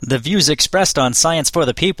The views expressed on Science for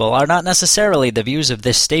the People are not necessarily the views of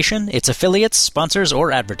this station, its affiliates, sponsors,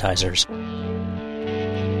 or advertisers.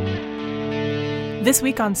 This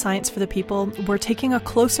week on Science for the People, we're taking a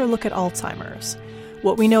closer look at Alzheimer's,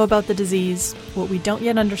 what we know about the disease, what we don't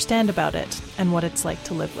yet understand about it, and what it's like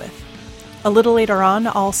to live with. A little later on,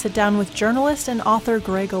 I'll sit down with journalist and author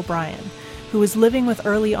Greg O'Brien, who is living with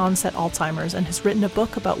early onset Alzheimer's and has written a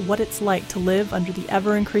book about what it's like to live under the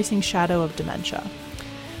ever-increasing shadow of dementia.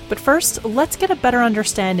 But first, let's get a better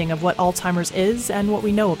understanding of what Alzheimer's is and what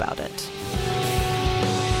we know about it.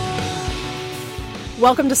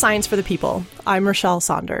 Welcome to Science for the People. I'm Rochelle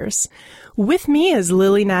Saunders. With me is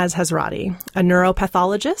Lili-Naz Hazrati, a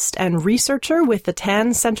neuropathologist and researcher with the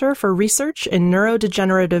Tanz Centre for Research in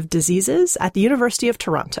Neurodegenerative Diseases at the University of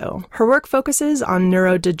Toronto. Her work focuses on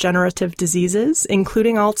neurodegenerative diseases,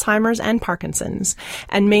 including Alzheimer's and Parkinson's,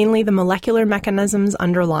 and mainly the molecular mechanisms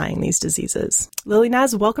underlying these diseases.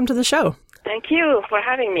 Lili-Naz, welcome to the show. Thank you for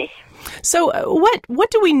having me. So what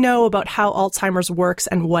do we know about how Alzheimer's works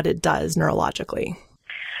and what it does neurologically?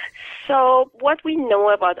 So what we know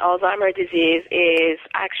about Alzheimer's disease is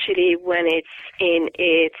actually when it's in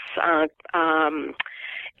its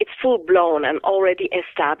full-blown and already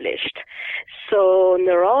established. So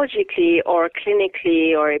neurologically or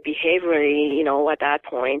clinically or behaviorally, at that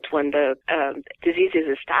point when the disease is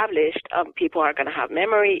established, people are going to have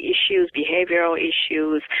memory issues, behavioral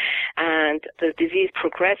issues, and the disease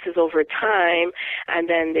progresses over time, and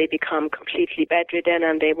then they become completely bedridden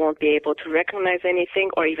and they won't be able to recognize anything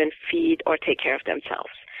or even feed or take care of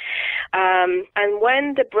themselves. And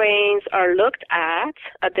when the brains are looked at,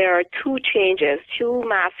 there are two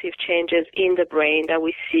massive changes in the brain that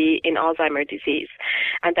we see in Alzheimer's disease.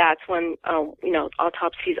 And that's when,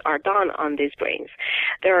 autopsies are done on these brains.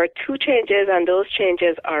 There are two changes, and those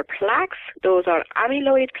changes are plaques. Those are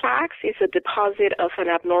amyloid plaques. It's a deposit of an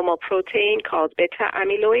abnormal protein called beta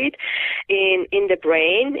amyloid in the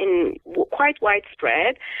brain, quite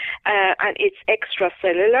widespread. And it's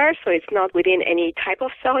extracellular, so it's not within any type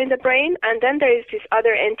of cell in the brain. And then there is this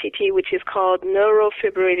other entity which is called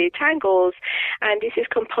neurofibrillary tangles, and this is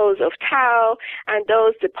composed of tau, and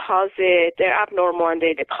those they're abnormal and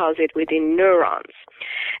they deposit within neurons.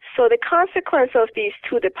 So the consequence of these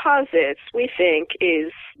two deposits, we think,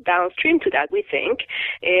 is downstream to that,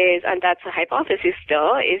 and that's a hypothesis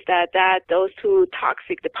still, is that those two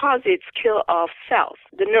toxic deposits kill off cells,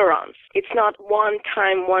 the neurons. It's not one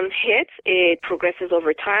time, one hit. It progresses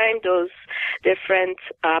over time. Those different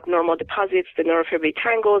abnormal deposits, the neurofibrillary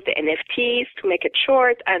tangles, the NFTs, to make it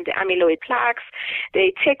short, and the amyloid plaques,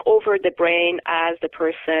 they take over the brain as the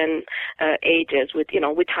person ages with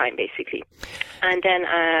time, basically. And then,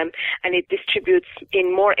 and it distributes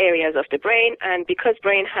in more areas of the brain, and because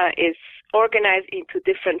brain is organized into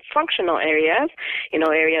different functional areas,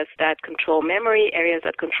 areas that control memory, areas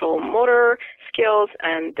that control motor skills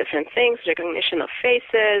and different things, recognition of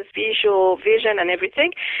faces, vision, and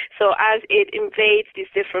everything. So as it invades these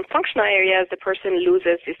different functional areas, the person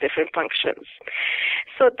loses these different functions.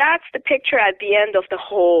 So that's the picture at the end of the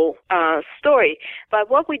whole story. But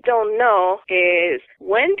what we don't know is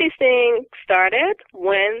when this thing started,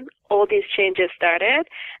 when all these changes started,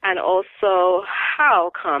 and also how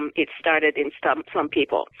come it started in some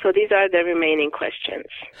people. So these are the remaining questions.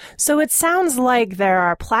 So it sounds like there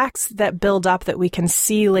are plaques that build up that we can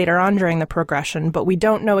see later on during the progression, but we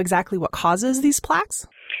don't know exactly what causes these plaques?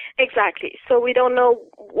 Exactly. So we don't know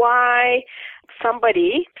why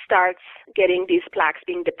somebody starts getting these plaques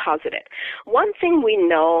being deposited. One thing we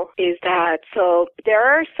know is that there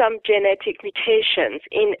are some genetic mutations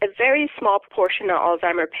in a very small portion of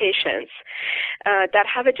Alzheimer's patients that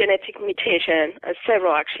have a genetic mutation.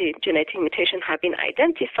 Several actually genetic mutations have been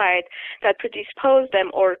identified that predispose them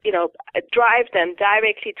or drive them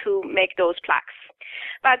directly to make those plaques.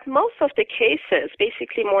 But most of the cases,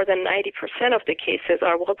 basically more than 90% of the cases,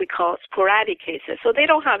 are what we call sporadic cases. So they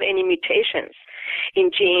don't have any mutations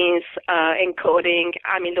in genes encoding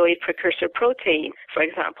amyloid precursor protein, for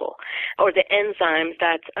example, or the enzymes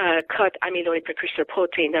that cut amyloid precursor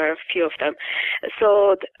protein. There are a few of them.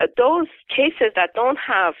 So those cases that don't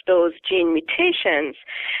have those gene mutations,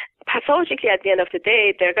 pathologically at the end of the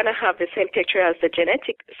day, they're going to have the same picture as the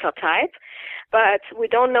genetic subtype. But we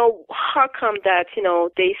don't know how come that,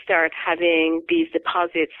 they start having these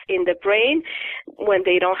deposits in the brain when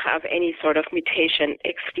they don't have any sort of mutation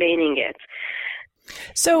explaining it.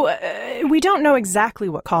 So we don't know exactly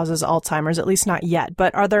what causes Alzheimer's, at least not yet,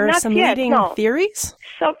 but are there some leading theories?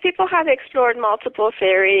 So people have explored multiple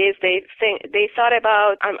theories. They thought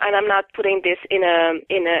about, and I'm not putting this in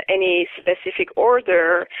any specific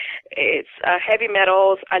order. It's heavy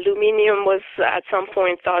metals. Aluminium was at some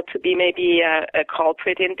point thought to be maybe a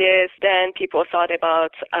culprit in this. Then people thought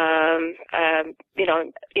about,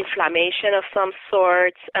 inflammation of some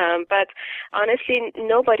sort. But honestly,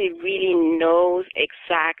 nobody really knows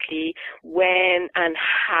exactly when and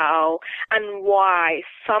how and why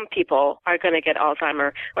some people are going to get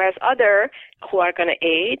Alzheimer's, whereas other who are going to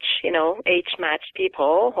age, age-matched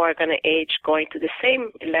people who are going to age going to the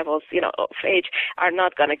same levels, of age are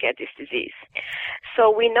not going to get this disease.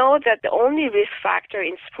 So we know that the only risk factor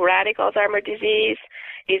in sporadic Alzheimer's disease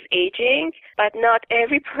is aging, but not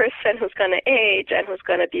every person who's going to age and who's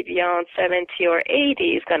going to be beyond 70 or 80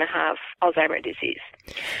 is going to have Alzheimer's disease.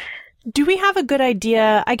 Do we have a good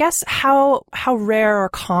idea, I guess, how rare or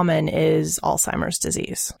common is Alzheimer's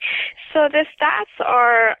disease? So the stats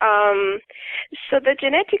are, so the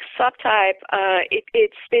genetic subtype,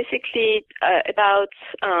 it's basically about,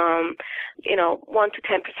 1 to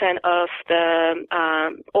 10% of the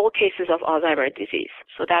all cases of Alzheimer's disease.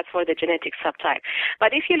 So that's for the genetic subtype.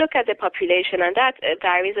 But if you look at the population, and that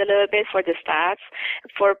varies a little bit for the stats,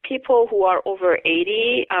 for people who are over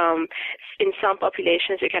 80, in some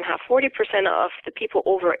populations you can have 40% of the people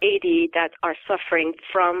over 80 that are suffering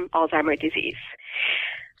from Alzheimer's disease.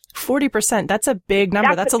 40%, that's a big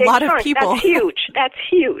number. That's a lot of people. That's huge. That's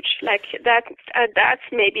huge. Like that's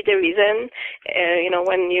maybe the reason,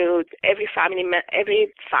 when every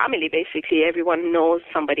family, basically, everyone knows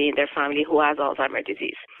somebody in their family who has Alzheimer's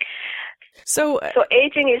disease. So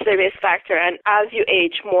aging is the risk factor, and as you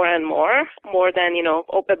age more and more than,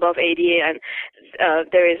 up above 80, and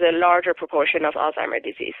there is a larger proportion of Alzheimer's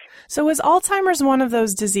disease. So is Alzheimer's one of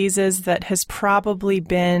those diseases that has probably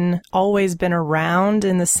always been around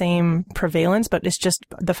in the same prevalence, but it's just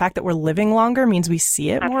the fact that we're living longer means we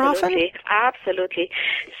see it more often? Absolutely.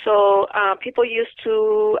 So people used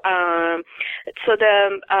to,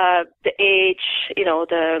 the age,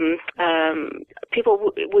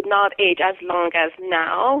 people would not age as long as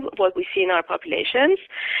now, what we see in our populations.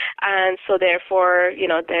 And so therefore,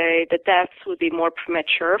 the deaths would be more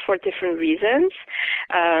premature for different reasons.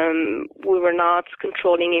 We were not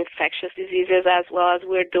controlling infectious diseases as well as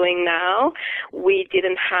we're doing now. We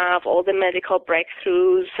didn't have all the medical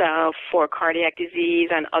breakthroughs for cardiac disease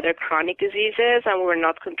and other chronic diseases, and we were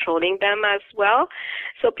not controlling them as well.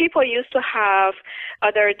 So people used to have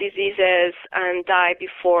other diseases and die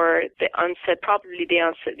before the onset,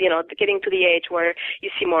 getting to the age where you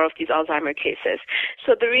see more of these Alzheimer's cases.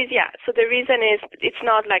 So the reason is it's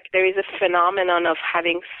not like there is a phenomenon of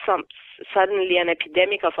having suddenly an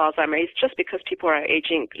epidemic of Alzheimer's. It's just because people are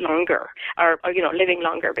aging longer, or living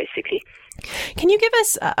longer, basically. Can you give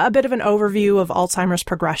us a bit of an overview of Alzheimer's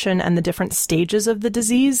progression and the different stages of the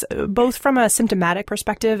disease, both from a symptomatic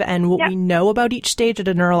perspective and what we know about each stage at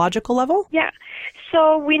a neurological level? Yeah.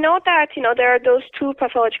 So we know that, there are those two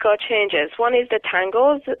pathological changes. One is the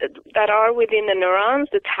tangles that are within the neurons,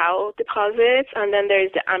 the tau deposits, and then there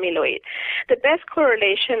is the amyloid. The best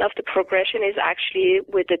correlation of the progression is actually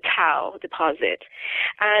with the tau deposit.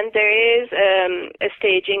 And there is a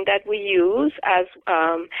staging that we use as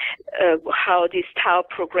how this tau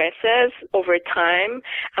progresses over time.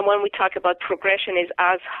 And when we talk about progression is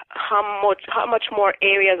as how much more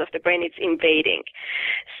areas of the brain it's invading.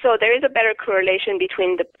 So there is a better correlation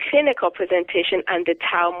between the clinical presentation and the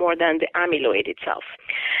tau more than the amyloid itself.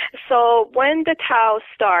 So when the tau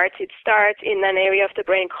starts, it starts in an area of the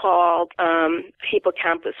brain called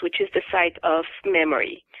hippocampus, which is the site of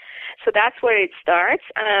memory. So that's where it starts,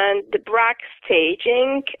 and the Braak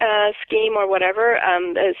staging scheme or whatever,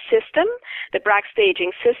 the system, the Braak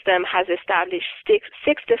staging system has established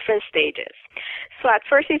six different stages. So at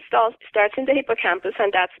first it starts in the hippocampus,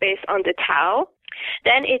 and that's based on the tau.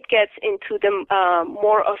 Then it gets into the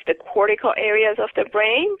more of the cortical areas of the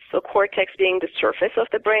brain, so cortex being the surface of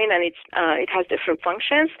the brain, and it has different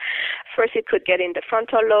functions. First, it could get in the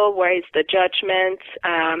frontal lobe, where it's the judgment.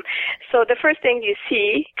 So the first thing you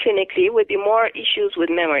see clinically would be more issues with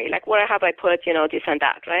memory, like where have I put, this and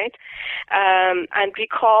that, right? And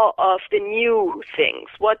recall of the new things.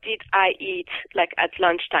 What did I eat, like at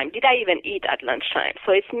lunchtime? Did I even eat at lunchtime?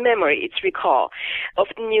 So it's memory, it's recall of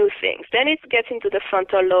new things. Then it gets into into the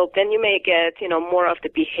frontal lobe, then you may get, more of the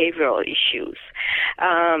behavioral issues.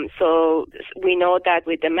 So we know that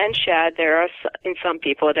with dementia, in some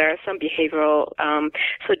people, there are some behavioral,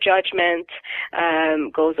 so judgment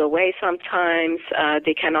goes away sometimes.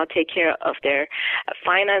 They cannot take care of their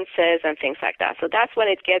finances and things like that. So that's when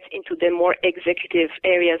it gets into the more executive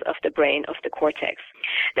areas of the brain, of the cortex.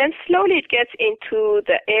 Then slowly it gets into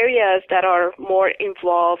the areas that are more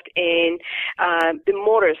involved in the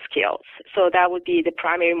motor skills. So that would be the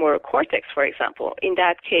primary motor cortex, for example. In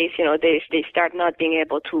that case, they start not being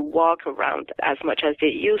able to walk around as much as they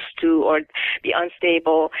used to, or be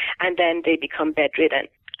unstable, and then they become bedridden.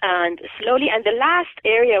 And slowly, and the last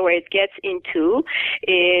area where it gets into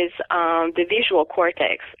is the visual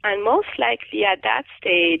cortex. And most likely at that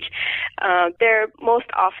stage, they're most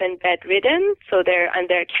often bedridden, so they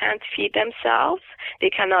can't feed themselves, they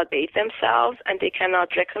cannot bathe themselves, and they cannot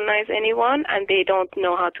recognize anyone, and they don't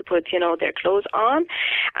know how to put, their clothes on.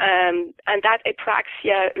 And that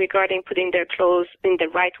apraxia regarding putting their clothes in the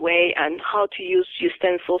right way and how to use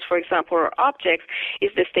utensils, for example, or objects, is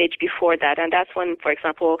the stage before that. And that's when, for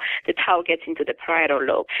example, the tau gets into the parietal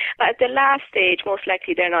lobe. But at the last stage, most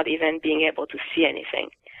likely they're not even being able to see anything.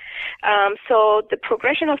 So the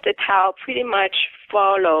progression of the tau pretty much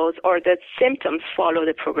follows, or the symptoms follow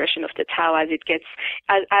the progression of the tau as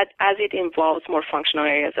it involves more functional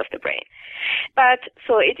areas of the brain. But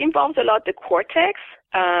so it involves a lot the cortex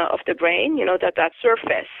of the brain, that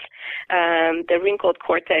surface, the wrinkled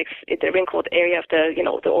cortex, the wrinkled area of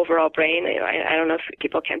the overall brain. I don't know if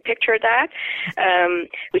people can picture that,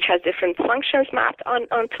 which has different functions mapped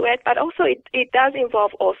onto it. But also it does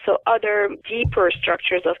involve also other deeper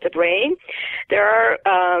structures of the brain. There are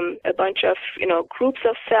a bunch of groups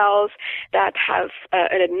of cells that have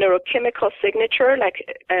a neurochemical signature, like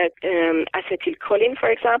acetylcholine,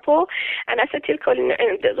 for example. And acetylcholine,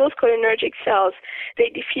 those cholinergic cells,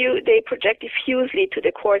 they project diffusely to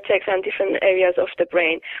the cortex and different areas of the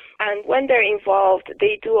brain. And when they're involved,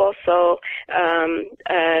 they do also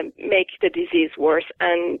make the disease worse.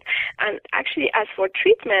 And actually, as for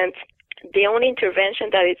treatment, the only intervention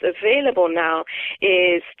that is available now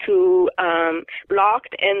is to block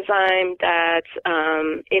the enzyme that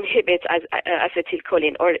inhibits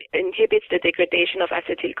acetylcholine, or inhibits the degradation of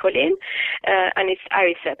acetylcholine, and it's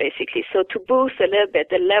Aricept basically. So to boost a little bit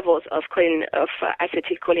the levels of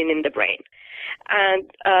acetylcholine in the brain.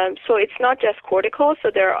 And so it's not just cortical,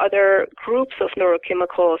 so there are other groups of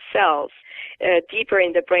neurochemical cells deeper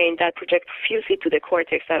in the brain that project profusely to the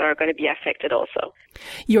cortex that are going to be affected also.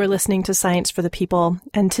 You're listening to Science for the People,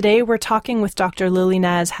 and today we're talking with Dr.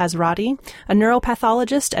 Lili-Naz Hazrati, a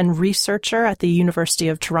neuropathologist and researcher at the University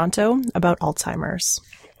of Toronto, about Alzheimer's.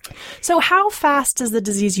 So how fast does the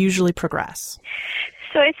disease usually progress?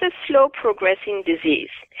 So it's a slow progressing disease.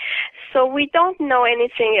 So we don't know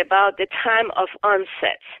anything about the time of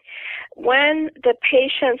onset. When the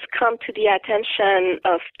patients come to the attention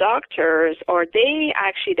of doctors, or the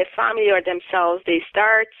family or themselves, they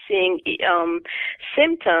start seeing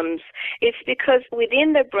symptoms, it's because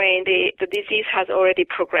within the brain, the disease has already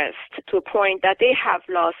progressed to a point that they have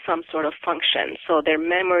lost some sort of function, so their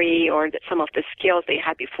memory or some of the skills they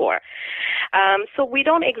had before. So we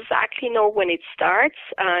don't exactly know when it starts,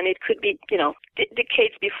 and it could be,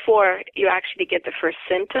 decades before you actually get the first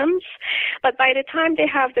symptoms. But by the time they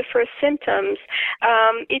have the first symptoms,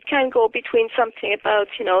 it can go between something about,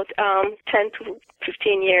 10 to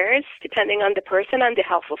 15 years, depending on the person and the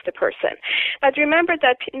health of the person. But remember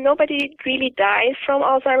that nobody really dies from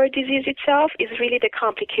Alzheimer's disease itself. It's really the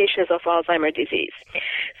complications of Alzheimer's disease.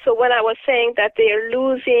 So when I was saying that they are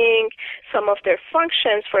losing some of their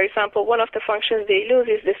functions, for example, one of the functions they lose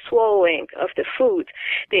is the swallowing of the food.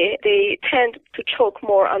 They tend to choke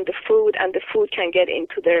more on the food, and the food can get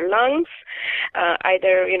into their lungs,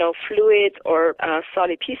 either, fluid or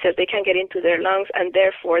solid pieces. They can get into their lungs, and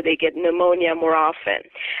therefore they get pneumonia more often.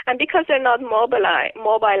 And because they're not mobile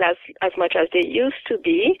as much as they used to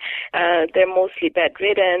be, they're mostly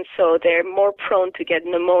bedridden, so they're more prone to get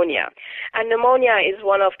pneumonia. And pneumonia is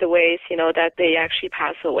one of the ways, that they actually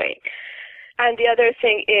pass away. And the other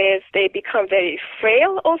thing is they become very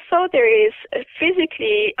frail also. There is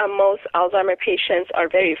physically, most Alzheimer patients are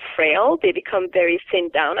very frail. They become very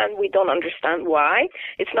thinned down, and we don't understand why.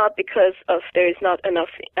 It's not because there is not enough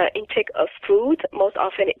intake of food. Most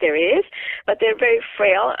often there is, but they're very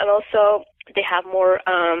frail, and also they have more,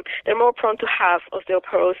 they're more prone to have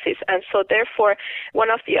osteoporosis. And so therefore, one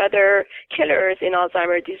of the other killers in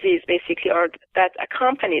Alzheimer's disease, basically, or that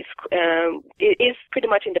accompanies, is pretty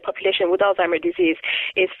much in the population with Alzheimer's disease,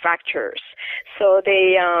 is fractures. So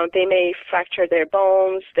they may fracture their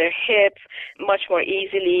bones, their hips much more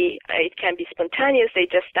easily. It can be spontaneous. They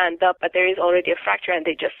just stand up, but there is already a fracture and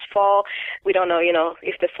they just fall. We don't know,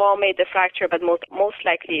 if the fall made the fracture, but most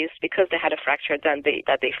likely it's because they had a fracture that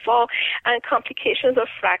they fall. And complications of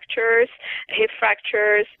fractures, hip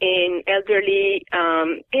fractures in elderly,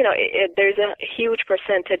 there's a huge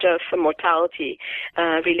percentage of mortality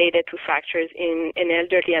related to fractures in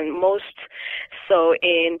elderly, and most so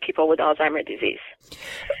in people with Alzheimer's disease.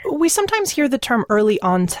 We sometimes hear the term early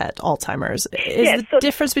onset Alzheimer's. Is the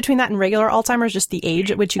difference between that and regular Alzheimer's just the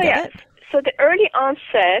age at which you get it? So the early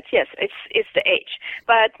onset, yes, it's the age.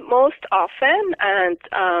 But most often, and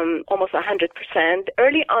almost 100%,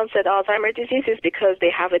 early onset Alzheimer's disease is because they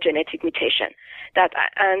have a genetic mutation,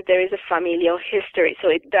 and there is a familial history. So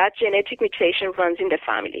that genetic mutation runs in the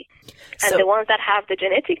family. And the ones that have the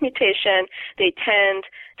genetic mutation, they tend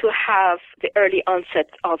to have the early onset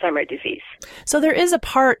Alzheimer's disease. So there is a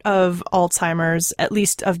part of Alzheimer's, at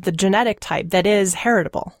least of the genetic type, that is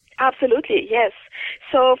heritable. Absolutely, yes.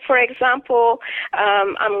 So, for example,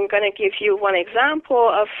 I'm going to give you one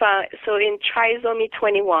example of, so in trisomy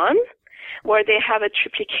 21, where they have a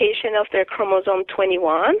triplication of their chromosome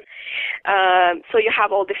 21. So you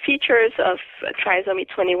have all the features of trisomy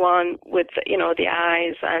 21 with, the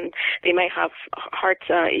eyes, and they might have heart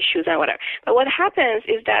issues and whatever. But what happens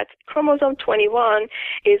is that chromosome 21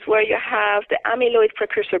 is where you have the amyloid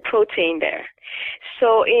precursor protein there.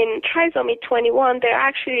 So in trisomy 21, they're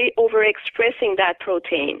actually overexpressing that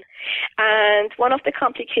protein. And one of the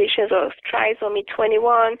complications of trisomy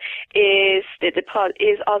 21 is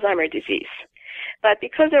Alzheimer's disease. But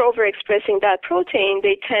because they're overexpressing that protein,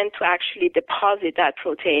 they tend to actually deposit that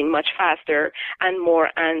protein much faster and more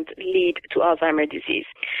and lead to Alzheimer's disease.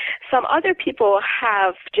 Some other people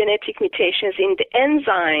have genetic mutations in the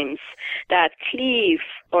enzymes that cleave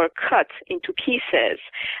or cut into pieces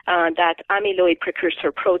that amyloid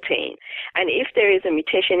precursor protein. And if there is a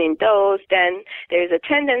mutation in those, then there is a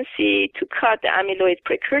tendency to cut the amyloid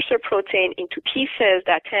precursor protein into pieces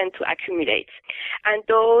that tend to accumulate. And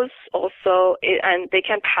those also, and they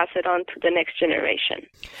can pass it on to the next generation.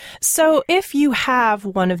 So if you have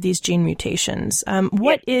one of these gene mutations,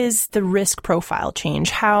 what is the risk profile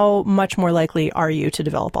change? How much more likely are you to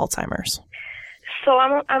develop Alzheimer's? So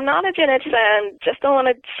I'm not a geneticist, and just don't want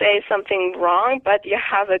to say something wrong, but you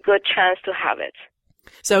have a good chance to have it.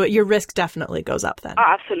 So your risk definitely goes up then? Oh,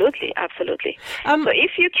 absolutely, absolutely. So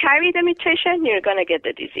if you carry the mutation, you're going to get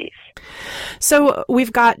the disease. So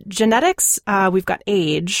we've got genetics, we've got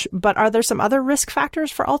age, but are there some other risk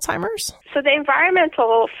factors for Alzheimer's? So the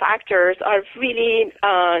environmental factors are really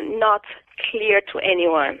not clear to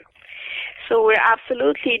anyone. So we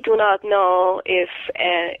absolutely do not know if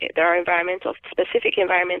there are specific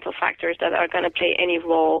environmental factors that are going to play any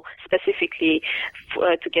role specifically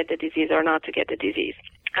to get the disease or not to get the disease.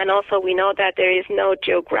 And also we know that there is no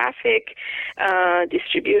geographic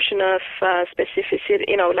distribution of specificity.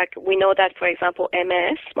 Like we know that, for example,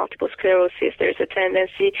 MS, multiple sclerosis, there's a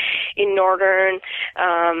tendency in northern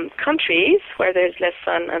countries where there's less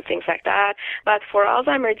sun and things like that. But for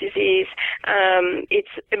Alzheimer's disease,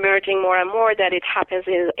 it's emerging more and more that it happens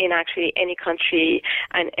in actually any country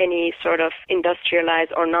and any sort of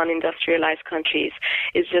industrialized or non-industrialized countries.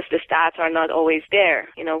 It's just the stats are not always there,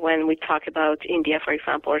 when we talk about India, for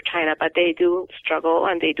example, or China, but they do struggle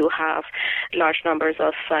and they do have large numbers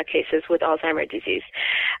of cases with Alzheimer's disease.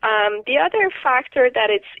 The other factor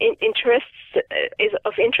that is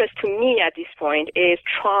of interest to me at this point is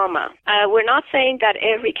trauma. We're not saying that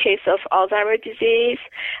every case of Alzheimer's disease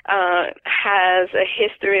has a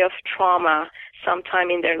history of trauma sometime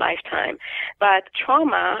in their lifetime. But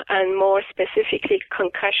trauma, and more specifically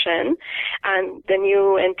concussion, and the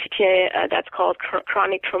new entity that's called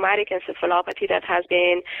chronic traumatic encephalopathy that has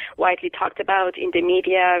been widely talked about in the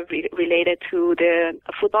media related to the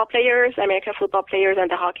football players, American football players and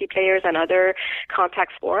the hockey players and other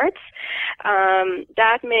contact sports,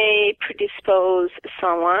 that may predispose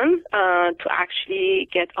someone to actually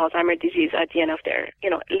get Alzheimer's disease at the end of their,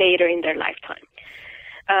 later in their lifetime.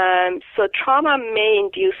 So trauma may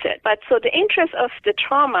induce it. But so the interest of the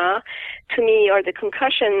trauma, to me, or the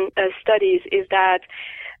concussion studies, is that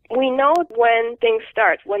we know when things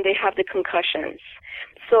start, when they have the concussions.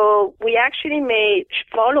 So we actually may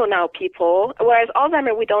follow now people, whereas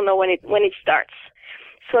Alzheimer's, we don't know when it starts.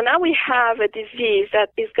 So now we have a disease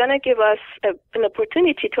that is going to give us an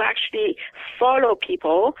opportunity to actually follow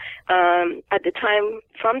people from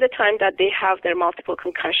the time that they have their multiple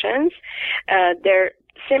concussions, their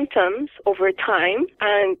symptoms over time.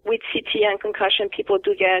 And with CT and concussion, people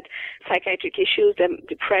do get psychiatric issues,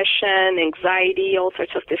 depression, anxiety, all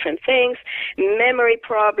sorts of different things, memory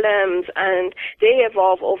problems, and they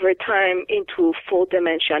evolve over time into full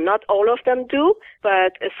dementia. Not all of them do,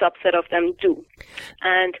 but a subset of them do.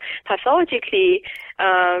 And pathologically,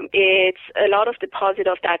 it's a lot of deposit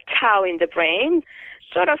of that tau in the brain,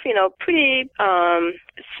 sort of, pretty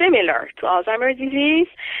similar to Alzheimer's disease.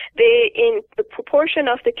 In the proportion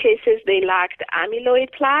of the cases, they lack the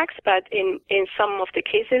amyloid plaques, but in some of the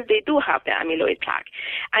cases, they do have the amyloid plaque.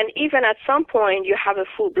 And even at some point, you have a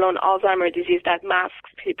full-blown Alzheimer's disease that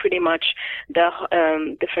masks pretty much the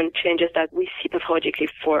different changes that we see pathologically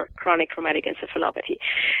for chronic traumatic encephalopathy.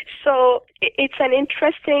 So it's an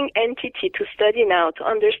interesting entity to study now to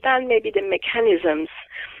understand maybe the mechanisms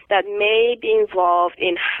that may be involved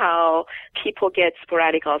in how people get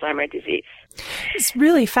sporadic Alzheimer's disease. It's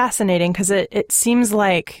really fascinating because it seems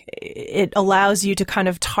like it allows you to kind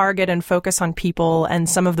of target and focus on people and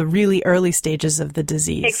some of the really early stages of the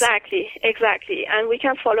disease. Exactly. And we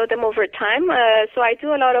can follow them over time. So I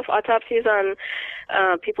do a lot of autopsies on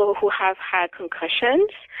people who have had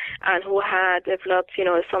concussions and who had developed,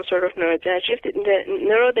 some sort of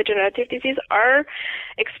neurodegenerative disease. Our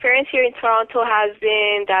experience here in Toronto has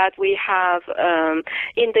been that we have,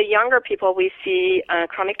 in the younger people, we see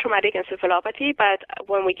chronic traumatic encephalopathy, but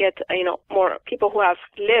when we get, more people who have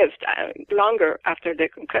lived longer after the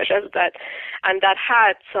concussions that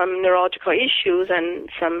had some neurological issues and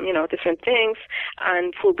some, different things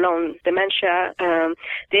and full-blown dementia,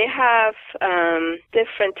 they have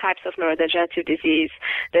different types of neurodegenerative disease.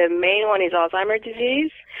 The main one is Alzheimer's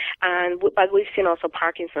disease, but we've seen also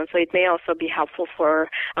Parkinson's, so it may also be helpful for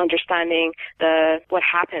understanding what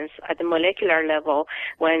happens at the molecular level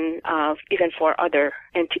when even for other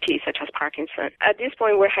entities such as Parkinson. At this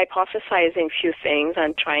point, we're hypothesizing a few things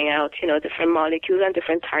and trying out, different molecules and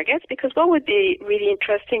different targets, because what would be really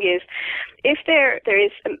interesting is if there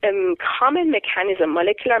is a common mechanism,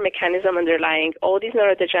 molecular mechanism underlying all these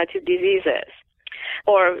neurodegenerative diseases,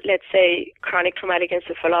 or let's say chronic traumatic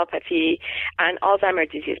encephalopathy and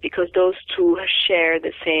Alzheimer's disease, because those two share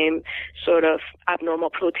the same sort of abnormal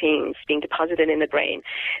proteins being deposited in the brain.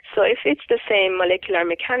 So if it's the same molecular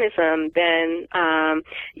mechanism, then,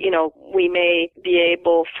 we may be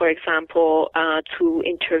able, for example, to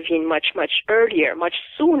intervene much, much earlier, much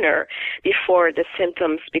sooner before the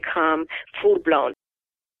symptoms become full-blown.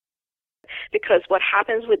 Because what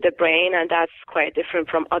happens with the brain, and that's quite different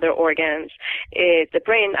from other organs, is the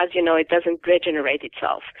brain, as you know, it doesn't regenerate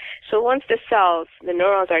itself. So once the cells, the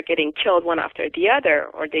neurons are getting killed one after the other,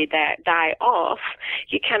 or they die off,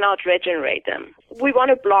 you cannot regenerate them. We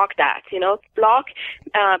want to block that, prevent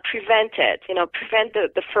it, prevent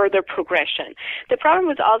the further progression. The problem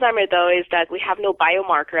with Alzheimer's, though, is that we have no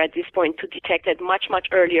biomarker at this point to detect it much, much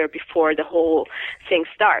earlier before the whole thing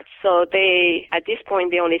starts. So at this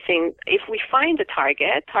point, the only thing, if we find a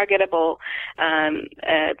targetable,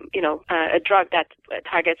 a drug that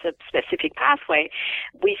targets a specific pathway,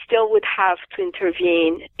 we still would have to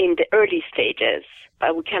intervene in the early stages,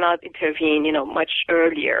 but we cannot intervene, much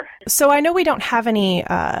earlier. So I know we don't have any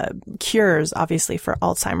cures, obviously, for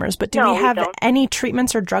Alzheimer's, but do we have any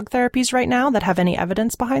treatments or drug therapies right now that have any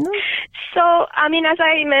evidence behind them? So, as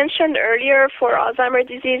I mentioned earlier, for Alzheimer's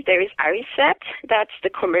disease, there is Aricept. That's the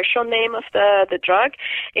commercial name of the drug.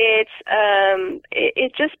 It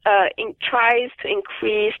just tries to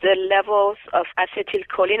increase the levels of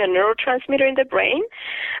acetylcholine, a neurotransmitter in the brain,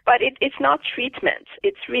 but it's not treatment.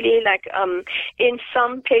 It's really like in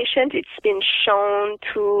some patients, it's been shown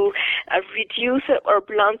to reduce or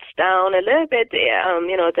blunt down a little bit,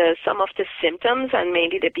 some of the symptoms and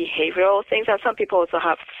mainly the behavioral things. And some people also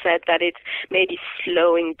have said that it's maybe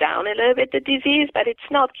slowing down a little bit the disease, but it's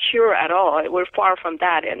not cure at all. We're far from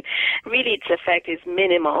that, and really its effect is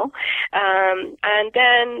minimal. And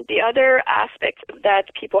then the other aspect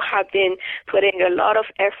that people have been putting a lot of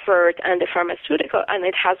effort and the pharmaceutical, and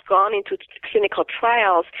it has gone into clinical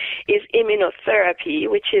trials, is immunotherapy,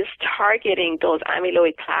 which is targeting those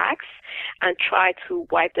amyloid plaques and try to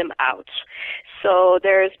wipe them out. So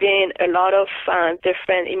there's been a lot of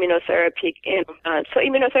different immunotherapy. So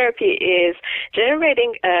immunotherapy is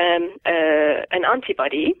generating an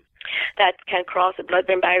antibody that can cross the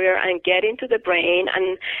blood-brain barrier and get into the brain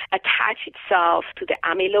and attach itself to the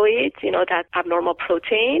amyloid, that abnormal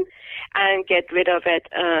protein, and get rid of it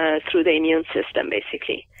through the immune system,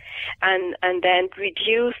 basically. and then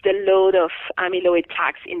reduce the load of amyloid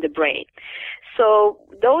plaques in the brain. So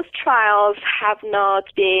those trials have not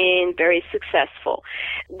been very successful.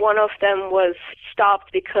 One of them was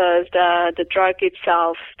stopped because the drug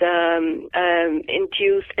itself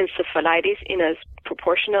induced encephalitis in a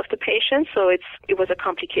proportion of the patients, so it was a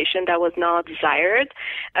complication that was not desired.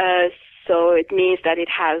 So it means that it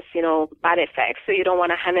has, bad effects. So you don't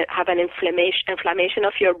want to have an inflammation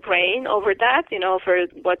of your brain over that, for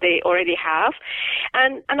what they already have.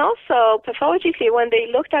 And also, pathologically, when they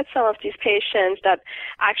looked at some of these patients that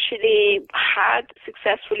actually had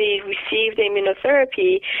successfully received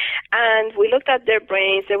immunotherapy, and we looked at their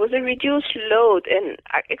brains, there was a reduced load, an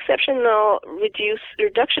exceptional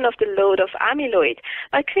reduction of the load of amyloid.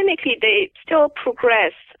 But clinically, they still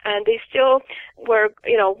progressed, and they still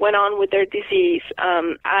went on with their disease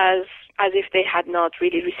as if they had not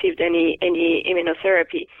really received any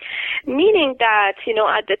immunotherapy. Meaning that,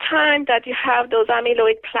 at the time that you have those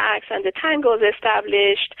amyloid plaques and the tangles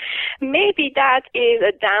established, maybe that is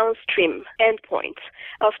a downstream endpoint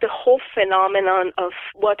of the whole phenomenon of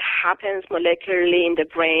what happens molecularly in the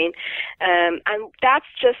brain. And that's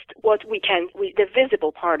just what the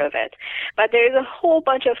visible part of it. But there is a whole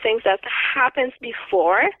bunch of things that happens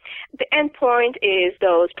before. The endpoint is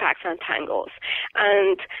those plaques and tangles.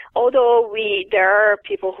 And although there are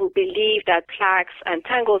people who believe that plaques and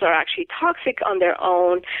tangles are actually toxic on their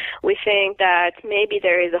own, we think that maybe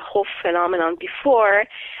there is a whole phenomenon before,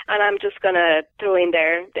 and I'm just going to throw in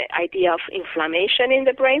there the idea of inflammation in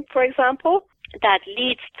the brain, for example, that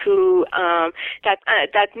leads to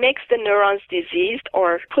that makes the neurons diseased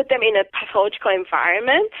or put them in a pathological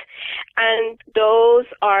environment, and those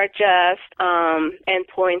are just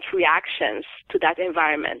endpoint reactions to that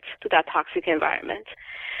environment, to that toxic environment.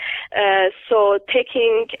 So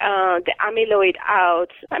taking the amyloid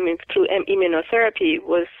out, through immunotherapy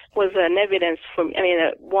was an evidence for me.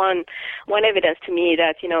 One evidence to me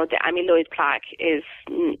that the amyloid plaque is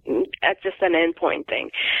just an endpoint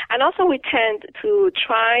thing. And also we tend to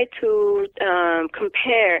try to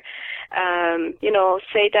compare,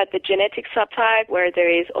 say that the genetic subtype where there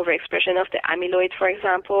is overexpression of the amyloid, for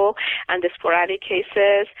example, and the sporadic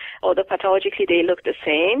cases, although pathologically they look the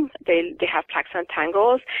same, they have plaques and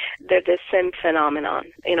tangles, they're the same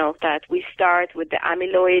phenomenon, that we start with the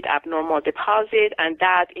amyloid abnormal deposit, and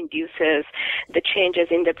that induces the changes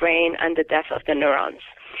in the brain and the death of the neurons.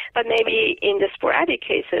 But maybe in the sporadic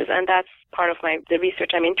cases, and that's part of the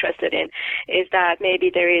research I'm interested in, is that maybe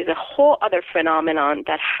there is a whole other phenomenon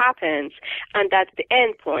that happens, and that the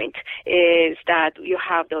end point is that you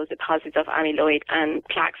have those deposits of amyloid and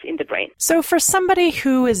plaques in the brain. So for somebody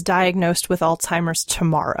who is diagnosed with Alzheimer's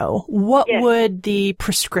tomorrow, what would the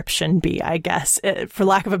prescription be, I guess, for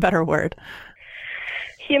lack of a better word?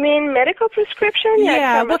 You mean medical prescription?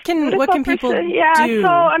 Yeah, what can people do? Yeah,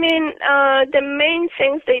 so the main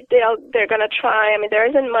things they're going to try. There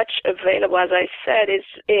isn't much available, as I said.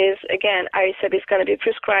 Is again, Aricept is going to be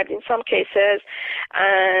prescribed in some cases,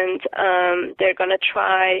 and they're going to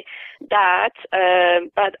try that.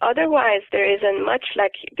 But otherwise, there isn't much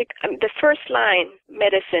like the first line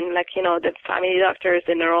medicine, the family doctors,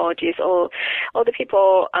 the neurologists, all the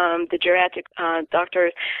people, the geriatric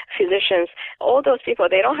doctors, physicians, all those people.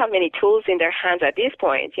 They don't have many tools in their hands at this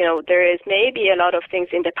point. There is maybe a lot of things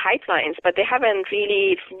in the pipelines, but they haven't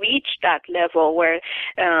really reached that level where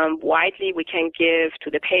widely we can give to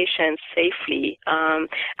the patients safely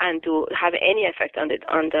and to have any effect on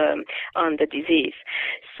the disease.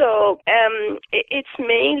 So it's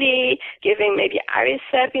mainly giving maybe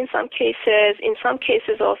Aricept in some cases. In some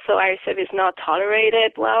cases also Aricept is not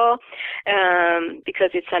tolerated well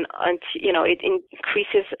because it's it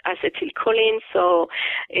increases acetylcholine, so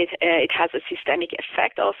it has a systemic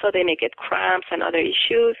effect also. They may get cramps and other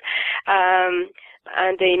issues.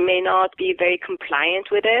 And they may not be very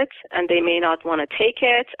compliant with it, and they may not want to take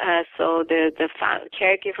it. So the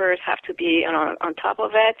caregivers have to be on top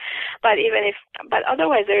of it. But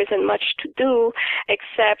otherwise, there isn't much to do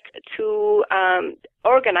except to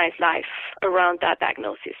organize life around that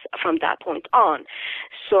diagnosis from that point on.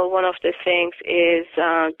 So one of the things is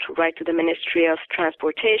to write to the Ministry of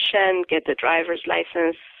Transportation, get the driver's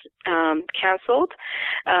license canceled,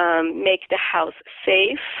 make the house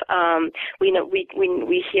safe.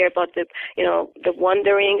 We hear about the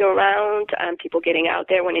wandering around and people getting out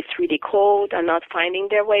there when it's really cold and not finding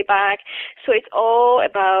their way back. So it's all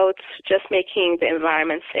about just making the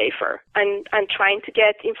environment safer and trying to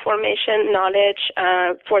get information, knowledge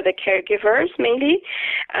for the caregivers mainly,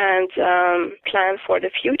 and plan for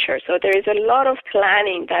the future. So there is a lot of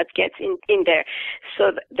planning that gets in there.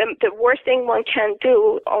 So the worst thing one can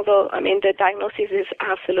do, although although, I mean, the diagnosis is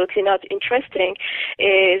absolutely not interesting,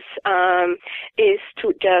 is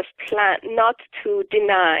to just plan, not to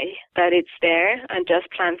deny that it's there, and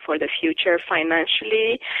just plan for the future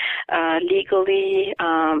financially, legally,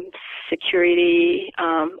 security,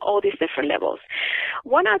 all these different levels.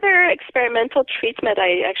 One other experimental treatment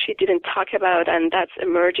I actually didn't talk about, and that's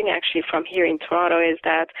emerging actually from here in Toronto, is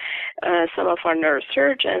that some of our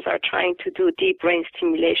neurosurgeons are trying to do deep brain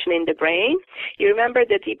stimulation in the brain. You remember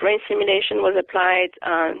that deep brain stimulation was applied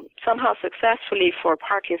somehow successfully for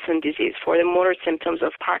Parkinson's disease, for the motor symptoms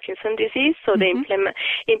of Parkinson's disease. So they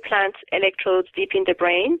implant electrodes deep in the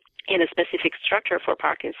brain in a specific structure for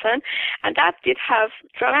Parkinson, and that did have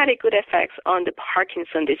dramatic good effects on the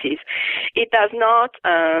Parkinson's disease. It does not,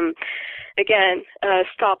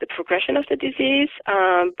 stop the progression of the disease,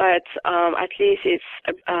 but at least it's,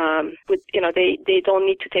 they don't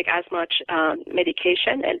need to take as much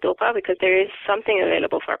medication, L-DOPA, because there is something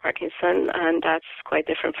available for Parkinson, and that's quite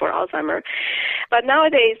different for Alzheimer. But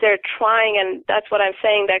nowadays they're trying, and that's what I'm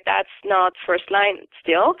saying, that that's not first line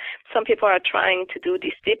still. Some people are trying to do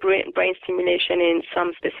this deep brain stimulation in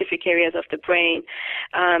some specific areas of the brain.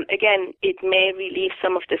 Again, it may relieve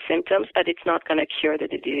some of the symptoms, but it's not going to cure the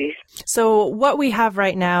disease. So what we have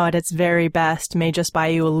right now at its very best may just buy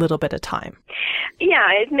you a little bit of time.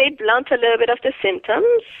 Yeah, it may blunt a little bit of the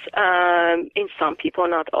symptoms in some people,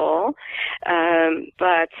 not all.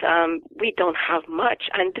 But we don't have much.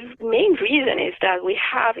 And the main reason is that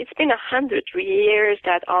it's been 100 years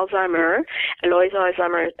that Alois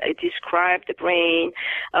Alzheimer described the brain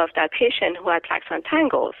of that patient who had plaques and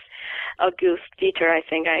tangles. Auguste Dieter, I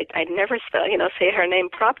think I never say her name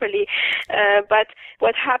properly, but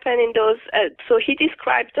what happened in those? So he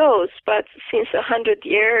described those. But since 100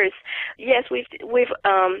 years, yes,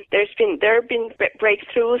 there have been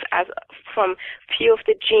breakthroughs from few of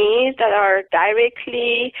the genes that are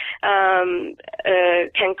directly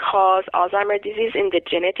can cause Alzheimer's disease in the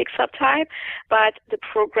genetic subtype, but the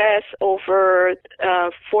progress over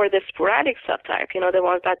for the sporadic subtype, the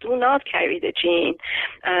ones that do not carry the gene,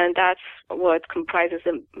 and that's what comprises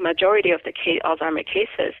the majority of the Alzheimer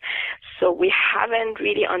cases. So we haven't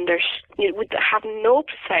really we have no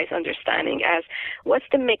precise understanding as what's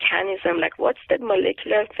the mechanism, like what's the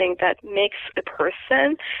molecular thing that makes a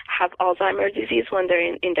person have Alzheimer's disease when they're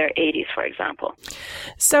in their 80s, for example.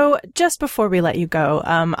 So just before we let you go,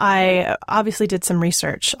 I obviously did some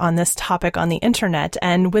research on this topic on the internet,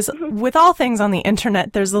 and with all things on the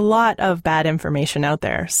internet, there's a lot of bad information out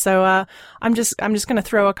there. So I'm just going to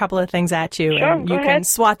throw a couple of things at you, sure, and you can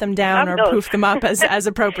swat them down or poof them up as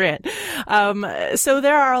appropriate. So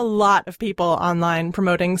there are a lot of people online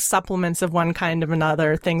promoting supplements of one kind or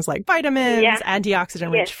another, things like vitamins,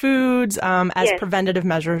 antioxidant-rich foods, as preventative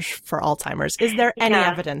measures for Alzheimer's. Is there any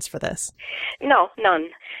evidence for this? No, none.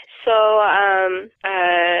 So,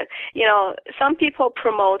 some people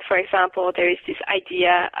promote, for example, there is this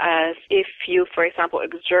idea as if you, for example,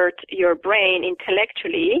 exert your brain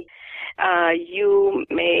intellectually, you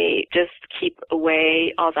may just keep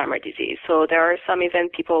away Alzheimer's disease. So there are some even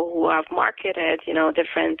people who have marketed,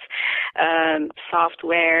 different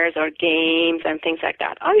softwares or games and things like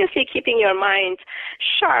that. Obviously, keeping your mind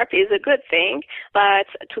sharp is a good thing, but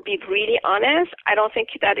to be really honest, I don't think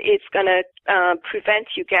that it's going to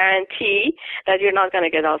guarantee that you're not going to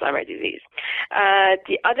get Alzheimer's disease.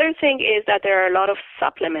 The other thing is that there are a lot of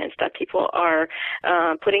supplements that people are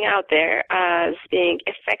putting out there as being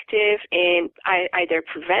effective in either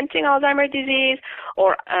preventing Alzheimer's disease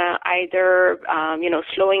or either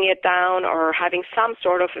slowing it down or having some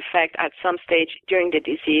sort of effect at some stage during the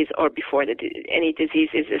disease or before any disease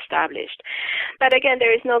is established. But again,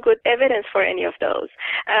 there is no good evidence for any of those.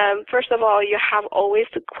 First of all, you have always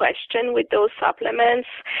to question with those supplements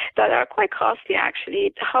that are quite costly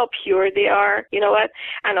actually, how pure they are,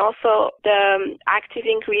 and also the active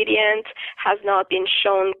ingredient has not been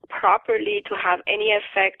shown properly to have any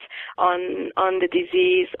effect on the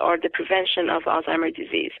disease or the prevention of Alzheimer's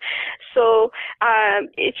disease. So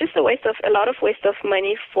it's just a lot of waste of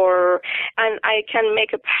money and I can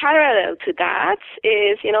make a parallel to that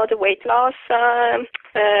is, the weight loss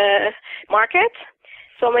market.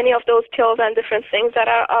 So many of those pills and different things that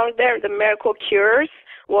are out there, the miracle cures,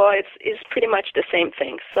 well, it's pretty much the same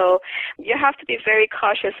thing. So you have to be very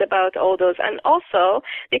cautious about all those. And also,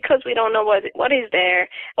 because we don't know what is there,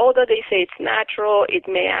 although they say it's natural, it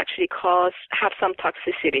may actually have some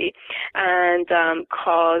toxicity and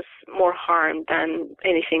cause more harm than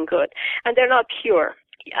anything good. And they're not pure.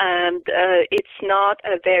 it's not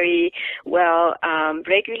a very well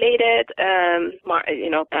regulated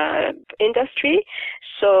industry,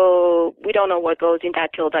 so we don't know what goes in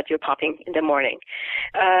that pill that you're popping in the morning.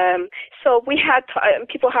 So we had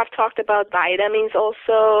people have talked about vitamins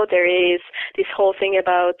also. There is this whole thing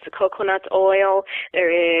about coconut oil.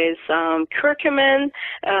 There is curcumin.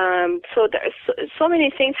 So there's so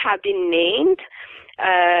many things have been named.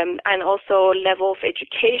 And also level of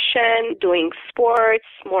education, doing sports,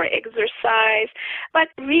 more exercise. But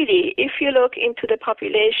really, if you look into the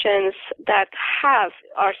populations that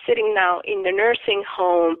are sitting now in the nursing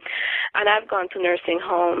home, and I've gone to nursing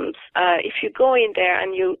homes, if you go in there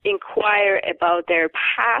and you inquire about their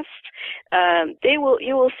past, you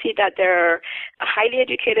will see that there are highly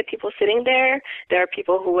educated people sitting there. There are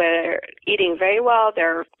people who were eating very well.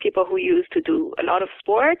 There are people who used to do a lot of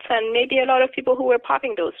sports, and maybe a lot of people who were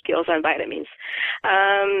popping those pills and vitamins.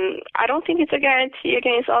 I don't think it's a guarantee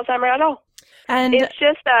against Alzheimer's at all. And it's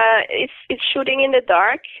just it's shooting in the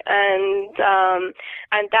dark, and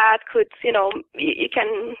that could, you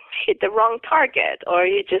can hit the wrong target, or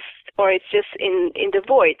it's just in the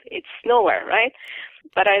void. It's nowhere, right?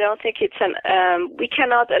 But I don't think we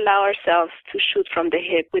cannot allow ourselves to shoot from the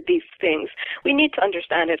hip with these things. We need to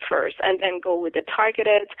understand it first and then go with the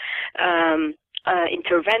targeted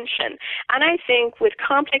intervention. And I think with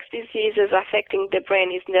complex diseases affecting the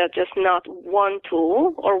brain is not one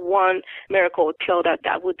tool or one miracle pill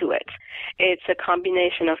that would do it. It's a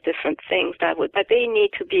combination of different things but they need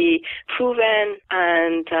to be proven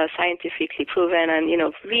and scientifically proven and,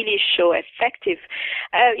 really show effective,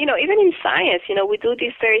 even in science, we do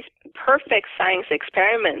these very perfect science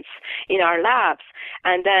experiments in our labs.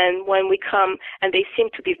 And then when we come and they seem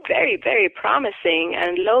to be very, very promising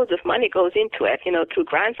and loads of money goes into it, through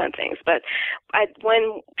grants and things. But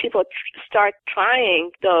when people start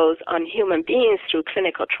trying those on human beings through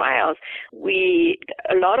clinical trials,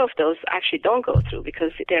 a lot of those actually don't go through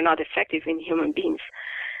because they're not effective in human beings.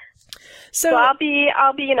 So I'll be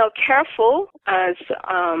careful as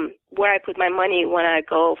where I put my money when I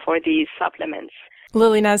go for these supplements.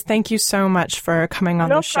 Lili-Naz, thank you so much for coming on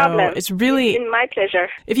the show. No problem. It's been my pleasure.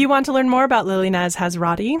 If you want to learn more about Lili-Naz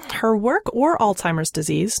Hazrati, her work, or Alzheimer's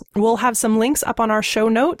disease, we'll have some links up on our show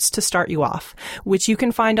notes to start you off, which you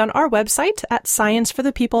can find on our website at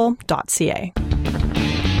scienceforthepeople.ca.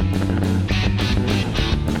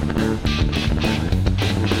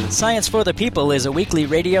 Science for the People is a weekly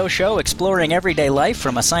radio show exploring everyday life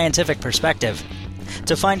from a scientific perspective.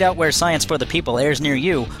 To find out where Science for the People airs near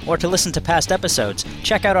you, or to listen to past episodes,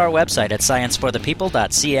 check out our website at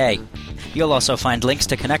scienceforthepeople.ca. You'll also find links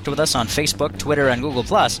to connect with us on Facebook, Twitter, and Google+,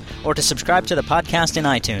 or to subscribe to the podcast in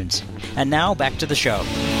iTunes. And now, back to the show.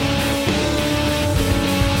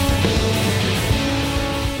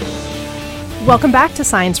 Welcome back to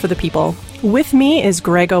Science for the People. With me is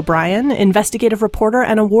Greg O'Brien, investigative reporter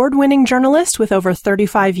and award-winning journalist with over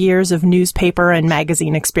 35 years of newspaper and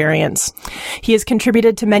magazine experience. He has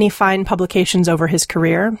contributed to many fine publications over his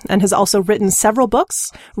career and has also written several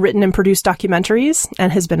books, written and produced documentaries,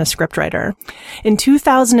 and has been a scriptwriter. In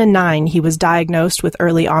 2009, he was diagnosed with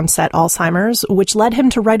early-onset Alzheimer's, which led him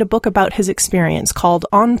to write a book about his experience called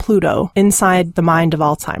On Pluto, Inside the Mind of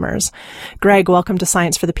Alzheimer's. Greg, welcome to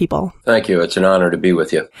Science for the People. Thank you. It's an honor to be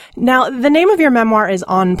with you. Now, the name of your memoir is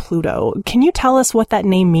On Pluto. Can you tell us what that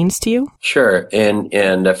name means to you? Sure. And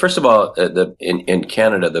first of all, in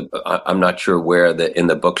Canada, I'm not sure where in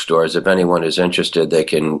the bookstores. If anyone is interested, they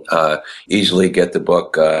can easily get the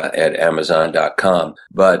book at Amazon.com.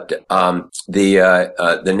 But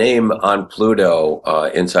the name On Pluto,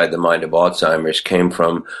 Inside the Mind of Alzheimer's, came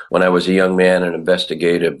from when I was a young man, an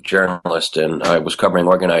investigative journalist, and I was covering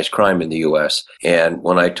organized crime in the U.S. And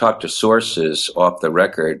when I talked to sources off the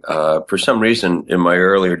record, for some reason, in my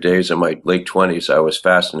earlier days, in my late 20s, I was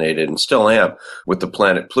fascinated and still am with the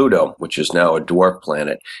planet Pluto, which is now a dwarf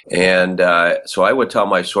planet. And so I would tell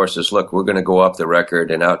my sources, look, we're going to go off the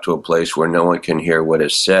record and out to a place where no one can hear what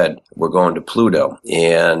is said. We're going to Pluto.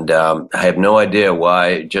 And I have no idea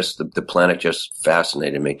why, just the planet just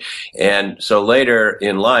fascinated me. And so later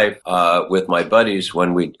in life, with my buddies,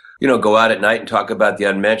 when we go out at night and talk about the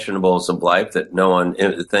unmentionables of life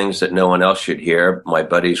the things that no one else should hear, my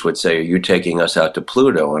buddies would say, are you taking us out to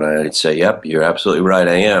Pluto? And I'd say, yep, you're absolutely right,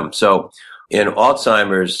 I am. So in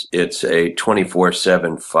Alzheimer's, it's a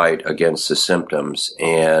 24/7 fight against the symptoms.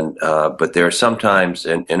 And, but there are sometimes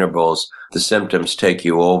in intervals, the symptoms take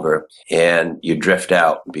you over and you drift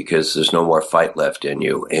out because there's no more fight left in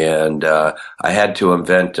you. And, I had to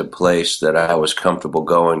invent a place that I was comfortable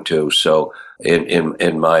going to. So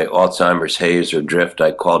in my Alzheimer's haze or drift,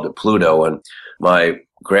 I called it Pluto. And my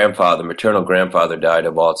maternal grandfather died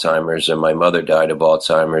of Alzheimer's, and my mother died of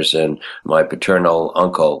Alzheimer's, and my paternal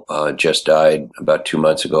uncle just died about 2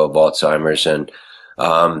 months ago of Alzheimer's. And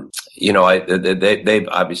they've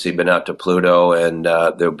obviously been out to Pluto, and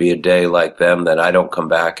there'll be a day like them that I don't come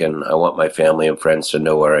back, and I want my family and friends to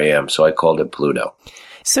know where I am. So I called it Pluto.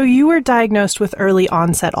 So you were diagnosed with early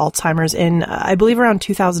onset Alzheimer's in, I believe, around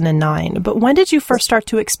 2009. But when did you first start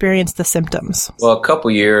to experience the symptoms? Well, a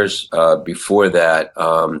couple years before that.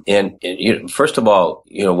 First of all,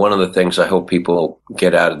 one of the things I hope people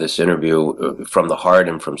get out of this interview from the heart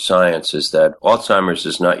and from science is that Alzheimer's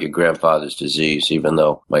is not your grandfather's disease, even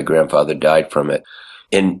though my grandfather died from it.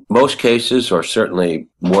 In most cases, or certainly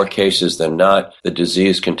more cases than not, the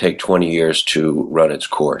disease can take 20 years to run its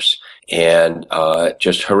course. And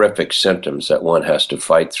just horrific symptoms that one has to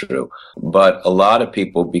fight through. But a lot of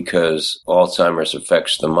people, because Alzheimer's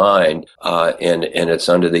affects the mind, and it's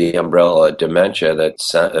under the umbrella of dementia,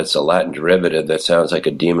 that's a Latin derivative that sounds like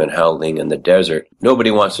a demon howling in the desert.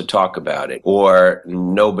 Nobody wants to talk about it, or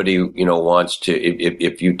nobody, wants to.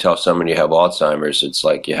 If you tell someone you have Alzheimer's, it's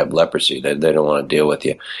like you have leprosy. They don't want to deal with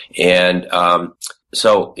you, and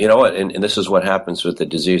so, you know what, and this is what happens with the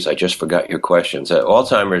disease. I just forgot your questions.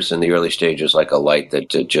 Alzheimer's in the early stages like a light that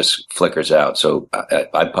just flickers out. So I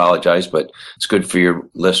apologize, but it's good for your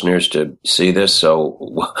listeners to see this.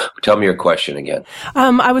 So tell me your question again.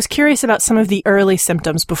 I was curious about some of the early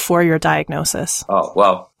symptoms before your diagnosis. Oh,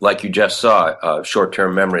 well, like you just saw,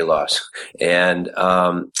 short-term memory loss, and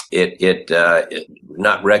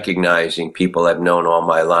not recognizing people I've known all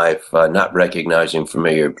my life, not recognizing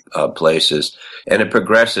familiar places. And it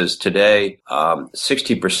progresses. Today,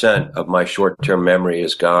 60% of my short-term memory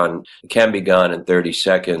is gone, can be gone in 30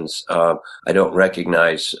 seconds. I don't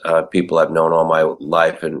recognize people I've known all my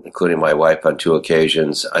life, including my wife on 2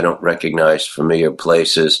 occasions. I don't recognize familiar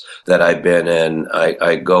places that I've been in.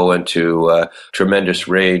 I go into tremendous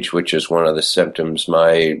rage, which is one of the symptoms.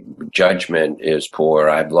 My judgment is poor.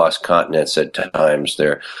 I've lost continence at times.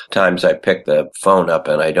 There are times I pick the phone up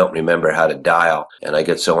and I don't remember how to dial, and I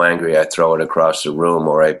get so angry I throw it across the room,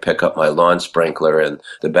 or I pick up my lawn sprinkler in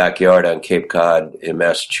the backyard on Cape Cod in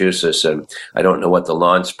Massachusetts, and I don't know what the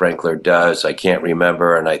lawn sprinkler does. I can't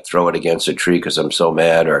remember, and I throw it against a tree because I'm so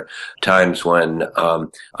mad. Or times when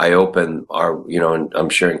I open our, and I'm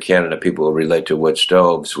sure in Canada people will relate to wood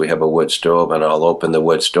stoves. We have a wood stove, and I'll open the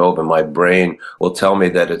wood stove, and my brain will tell me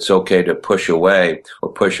that it's okay to push away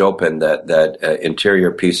or push open that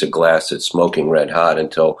interior piece of glass that's smoking red hot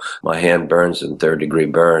until my hand burns in 3rd-degree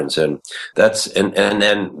burns. And that's and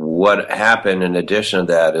then what happened in addition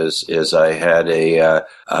to that is I had a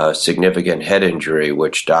significant head injury,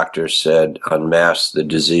 which doctors said unmasked the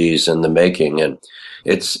disease in the making. And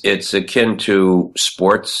it's akin to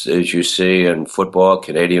sports, as you see in football,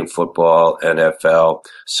 Canadian football, NFL,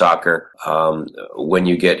 soccer. When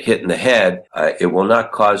you get hit in the head, it will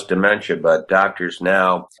not cause dementia, but doctors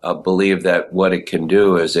now believe that what it can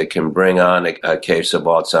do is it can bring on a case of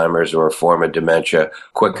Alzheimer's or a form of dementia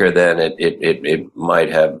quicker than it might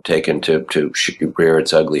have taken to rear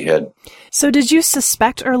its ugly head. So did you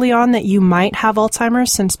suspect early on that you might have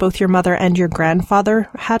Alzheimer's since both your mother and your grandfather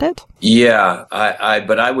had it? Yeah,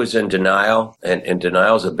 but I was in denial, and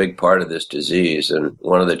denial is a big part of this disease. And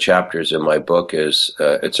one of the chapters in my book is,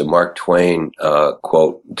 it's a Mark Twain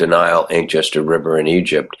quote, "Denial ain't just a river in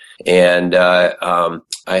Egypt." And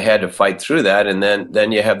I had to fight through that. And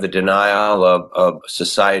then you have the denial of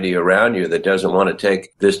society around you that doesn't want to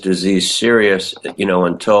take this disease serious,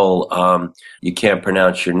 until you can't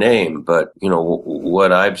pronounce your name. But,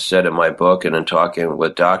 what I've said in my book and in talking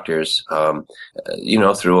with doctors,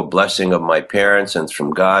 through a blessing of my parents and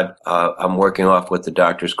from God, I'm working off what the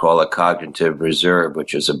doctors call a cognitive reserve,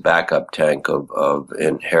 which is a backup tank of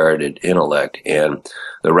inherited intellect. And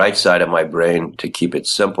the right side of my brain, to keep it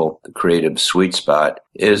simple, the creative sweet spot,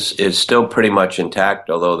 is still pretty much intact,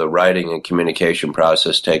 although the writing and communication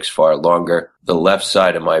process takes far longer. The left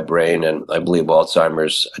side of my brain, and I believe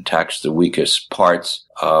Alzheimer's attacks the weakest parts,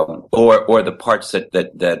 or the parts that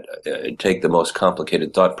take the most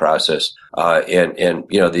complicated thought process, and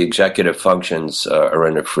the executive functions are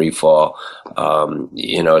in a free fall.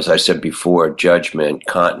 As I said before, judgment,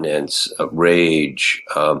 continence, rage,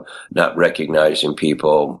 not recognizing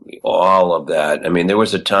people, all of that. I mean, there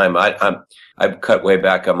was a time I've cut way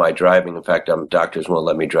back on my driving. In fact, doctors won't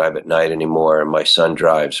let me drive at night anymore, and my son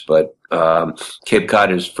drives. But Cape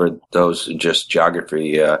Cod is, for those just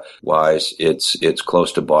geography wise, it's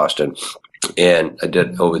close to Boston. And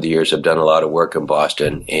over the years, I've done a lot of work in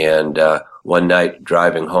Boston. And one night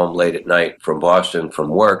driving home late at night from Boston from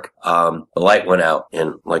work, the light went out.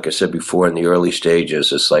 And like I said before, in the early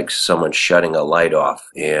stages, it's like someone shutting a light off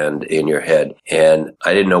and in your head. And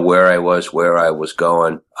I didn't know where I was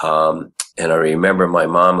going. And I remember my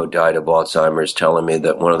mom, who died of Alzheimer's, telling me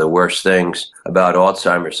that one of the worst things about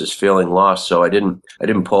Alzheimer's is feeling lost. So I didn't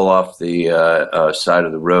pull off the side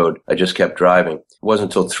of the road. I just kept driving. It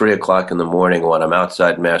wasn't until 3:00 in the morning when I'm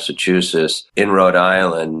outside Massachusetts, in Rhode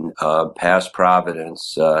Island, past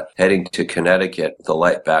Providence, heading to Connecticut, the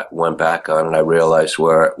light went back on, and I realized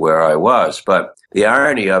where I was. But the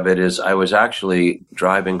irony of it is I was actually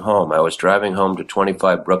driving home. I was driving home to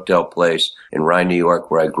 25 Brookdale Place in Rye, New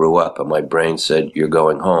York, where I grew up, and my brain said, "You're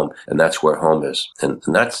going home," and that's where home is. And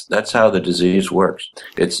that's how the disease works.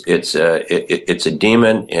 It's a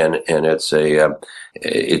demon, and it's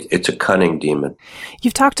a cunning demon.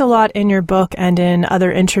 You've talked a lot in your book and in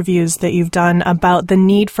other interviews that you've done about the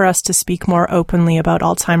need for us to speak more openly about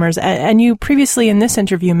Alzheimer's. And you previously in this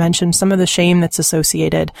interview mentioned some of the shame that's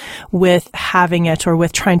associated with having it or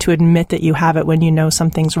with trying to admit that you have it when you know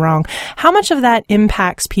something's wrong. How much of that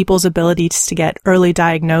impacts people's abilities to get early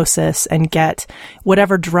diagnosis and get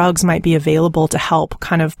whatever drugs might be available to help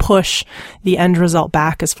kind of push the end result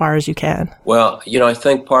back as far as you can? Well, I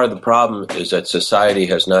think part of the problem is that society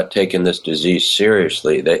has not taken this disease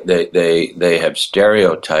seriously. They have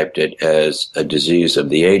stereotyped it as a disease of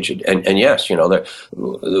the aged. And yes,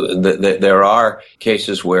 there are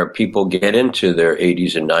cases where people get into their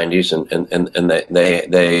 80s and 90s and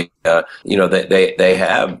they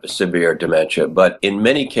have severe dementia. But in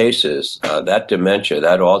many cases, that dementia,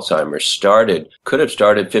 that Alzheimer's could have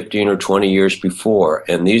started 15 or 20 years before.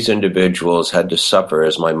 And these individuals had to suffer,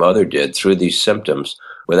 as my mother did, through these symptoms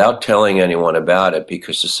without telling anyone about it,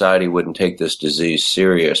 because society wouldn't take this disease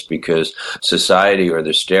serious, because society or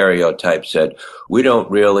the stereotype said, we don't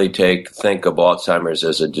really think of Alzheimer's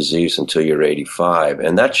as a disease until you're 85.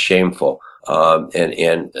 And that's shameful.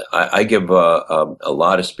 And I give a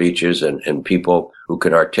lot of speeches, and people who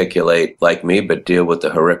can articulate like me but deal with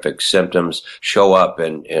the horrific symptoms show up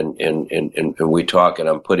and we talk, and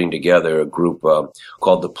I'm putting together a group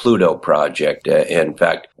called the Pluto Project. In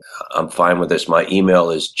fact, I'm fine with this. My email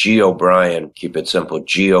is gobrien, keep it simple,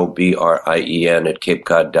 GOBRIEN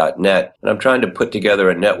 @capecod.net. And I'm trying to put together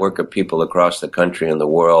a network of people across the country and the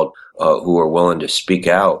world who are willing to speak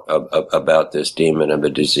out about this demon of a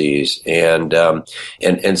disease. And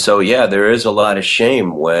so, yeah, there is a lot of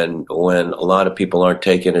shame when a lot of people aren't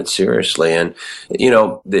taking it seriously. And,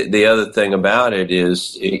 the other thing about it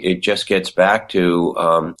is it just gets back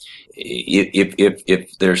to,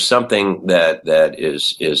 if there's something that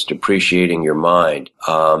is depreciating your mind,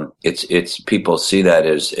 it's people see that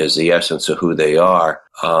as the essence of who they are.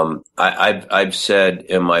 I've said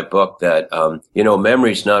in my book that,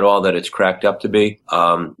 memory's not all that it's cracked up to be,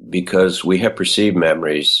 because we have perceived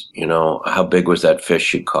memories. How big was that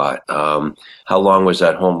fish you caught? How long was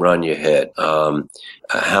that home run you hit?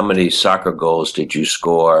 How many soccer goals did you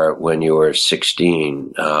score when you were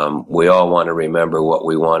 16? We all want to remember what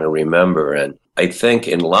we want to remember. And I think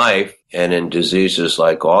in life and in diseases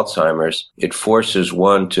like Alzheimer's, it forces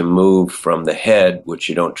one to move from the head, which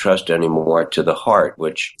you don't trust anymore, to the heart,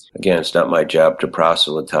 which, again, it's not my job to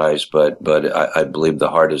proselytize, but I believe the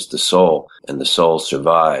heart is the soul, and the soul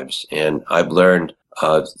survives. And I've learned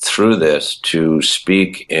through this to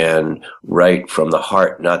speak and write from the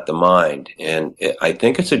heart, not the mind. And I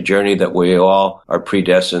think it's a journey that we all are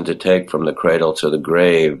predestined to take from the cradle to the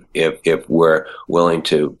grave if we're willing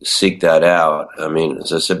to seek that out. I mean,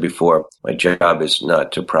 as I said before, my job is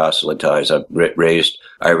not to proselytize. I'm raised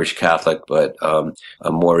Irish Catholic, but I'm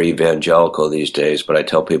more evangelical these days. But I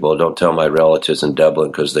tell people, don't tell my relatives in Dublin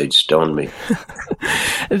because they'd stone me.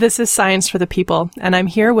 This is Science for the People, and I'm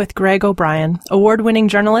here with Greg O'Brien, award-winning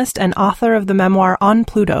journalist and author of the memoir On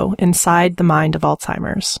Pluto, Inside the Mind of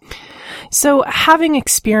Alzheimer's. So having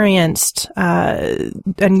experienced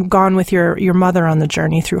and gone with your mother on the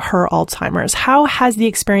journey through her Alzheimer's, how has the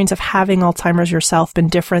experience of having Alzheimer's yourself been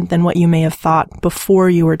different than what you may have thought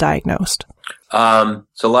before you were diagnosed?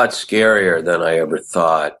 It's a lot scarier than I ever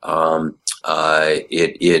thought.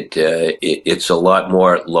 It's a lot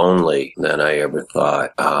more lonely than I ever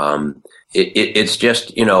thought. It's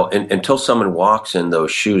just, until someone walks in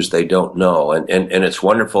those shoes, they don't know. And it's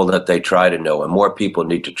wonderful that they try to know, and more people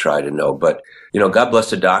need to try to know. But, God bless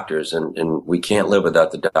the doctors, and we can't live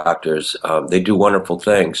without the doctors. They do wonderful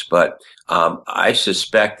things. But I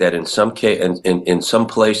suspect that in some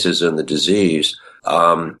places in the disease,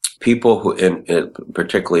 people who,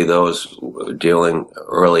 particularly those dealing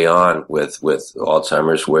early on with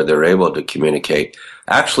Alzheimer's, where they're able to communicate,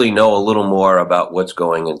 actually know a little more about what's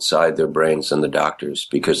going inside their brains than the doctors,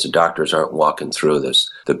 because the doctors aren't walking through this.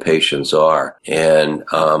 The patients are. And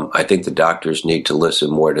I think the doctors need to listen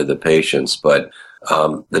more to the patients, but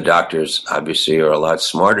the doctors obviously are a lot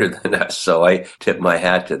smarter than us, so I tip my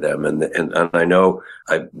hat to them. And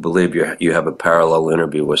I believe you have a parallel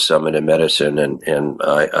interview with Summit in Medicine, and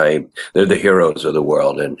they're the heroes of the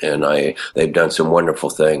world, and they've done some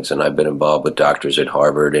wonderful things. And I've been involved with doctors at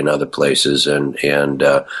Harvard and other places, and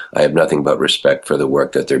I have nothing but respect for the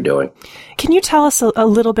work that they're doing. Can you tell us a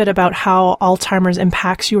little bit about how Alzheimer's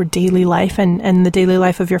impacts your daily life and the daily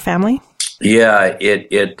life of your family? Yeah,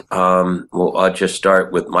 well, I'll just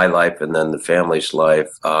start with my life and then the family's life.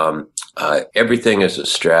 Everything is a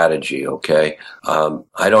strategy, okay?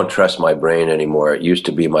 I don't trust my brain anymore. It used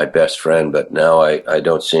to be my best friend, but now I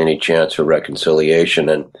don't see any chance for reconciliation.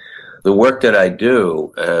 And the work that I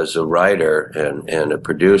do as a writer and a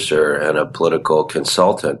producer and a political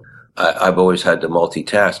consultant, I've always had to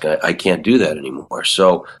multitask. I can't do that anymore.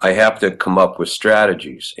 So I have to come up with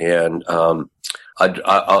strategies. And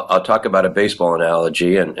I'll talk about a baseball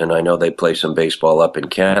analogy, and I know they play some baseball up in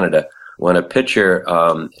Canada. When a pitcher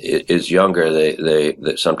is younger, they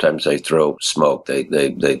sometimes they throw smoke.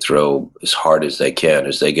 They throw as hard as they can.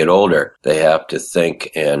 As they get older, they have to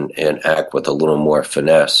think and act with a little more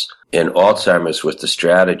finesse. In Alzheimer's, with the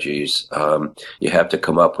strategies, you have to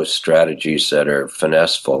come up with strategies that are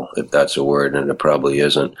finesseful, if that's a word, and it probably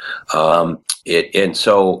isn't. And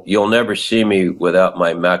so you'll never see me without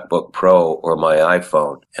my MacBook Pro or my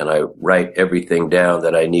iPhone, and I write everything down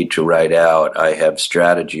that I need to write out. I have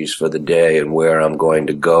strategies for the day and where I'm going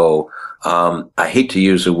to go. I hate to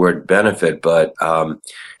use the word benefit, but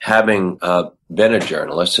having been a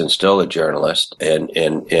journalist and still a journalist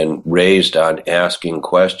and raised on asking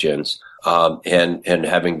questions, and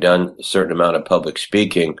having done a certain amount of public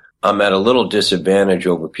speaking, I'm at a little disadvantage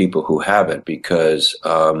over people who haven't, because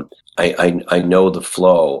I know the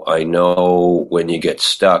flow. I know when you get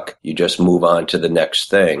stuck, you just move on to the next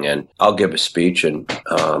thing. And I'll give a speech, and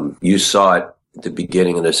you saw it at the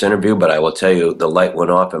beginning of this interview, but I will tell you the light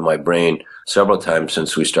went off in my brain several times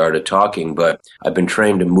since we started talking, but I've been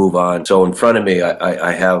trained to move on. So in front of me,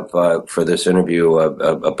 I have, for this interview,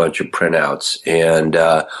 a bunch of printouts, and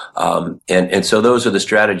so those are the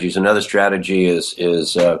strategies. Another strategy is,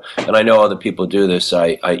 and I know other people do this,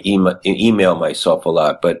 I email myself a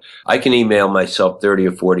lot, but I can email myself 30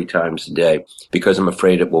 or 40 times a day because I'm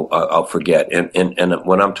afraid I'll forget. And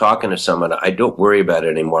when I'm talking to someone, I don't worry about it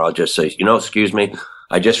anymore. I'll just say, excuse me,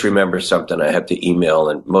 I just remember something I have to email,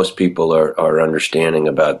 and most people are understanding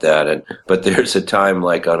about that. But there's a time,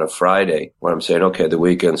 like on a Friday, where I'm saying, okay, the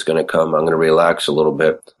weekend's going to come. I'm going to relax a little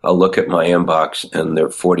bit. I'll look at my inbox, and there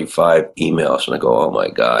are 45 emails, and I go, oh my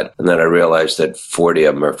God. And then I realize that 40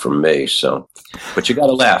 of them are from me. So, but you got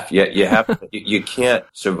to laugh. You have to, you can't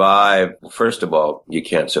survive. First of all, you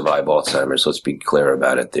can't survive Alzheimer's. Let's be clear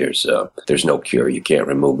about it. There's no cure. You can't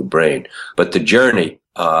remove the brain, but the journey.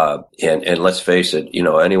 And let's face it,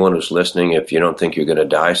 anyone who's listening, if you don't think you're going to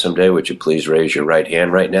die someday, would you please raise your right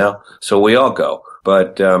hand right now? So we all go.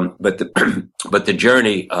 But the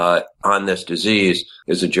journey, on this disease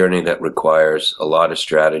is a journey that requires a lot of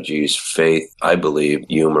strategies, faith, I believe,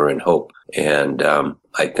 humor, and hope. And,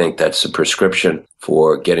 I think that's the prescription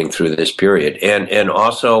for getting through this period, and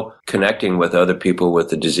also connecting with other people with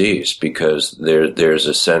the disease, because there's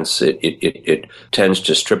a sense it tends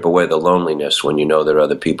to strip away the loneliness when you know there are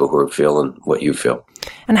other people who are feeling what you feel.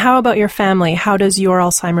 And how about your family? How does your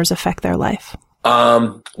Alzheimer's affect their life?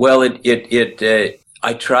 Well,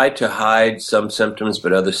 I try to hide some symptoms,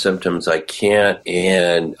 but other symptoms I can't.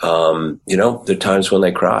 And, there are times when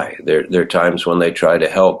they cry. There are times when they try to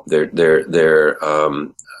help.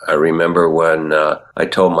 I remember when I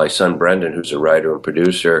told my son Brendan, who's a writer and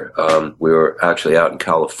producer, we were actually out in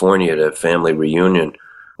California at a family reunion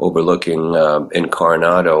overlooking in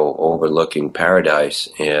Coronado, overlooking Paradise.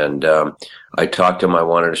 And I talked to him. I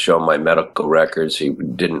wanted to show him my medical records. He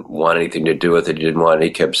didn't want anything to do with it. He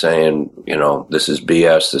kept saying, this is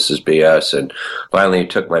BS, this is BS. And finally he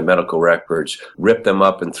took my medical records, ripped them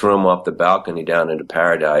up, and threw them off the balcony down into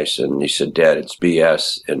Paradise. And he said, Dad, it's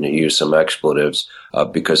BS. And he used some expletives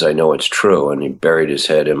because I know it's true. And he buried his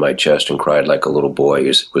head in my chest and cried like a little boy.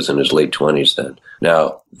 He was in his late 20s then.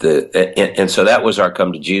 Now, so that was our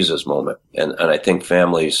come to Jesus moment. And I think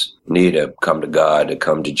families need to come to God, to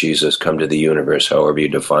come to Jesus, come to the universe, however you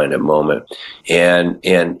define a moment, and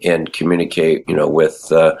communicate,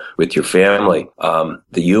 with your family.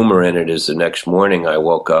 The humor in it is the next morning I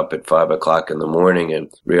woke up at 5:00 in the morning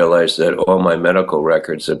and realized that all my medical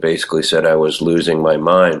records that basically said I was losing my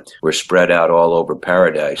mind were spread out all over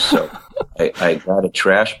paradise. So I got a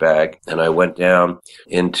trash bag and I went down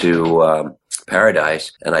into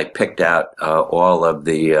paradise, and I picked out all of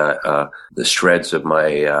the shreds of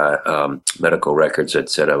my medical records that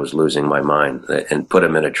said I was losing my mind, and put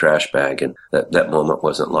them in a trash bag, and that moment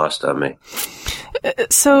wasn't lost on me.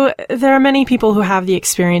 So there are many people who have the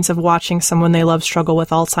experience of watching someone they love struggle with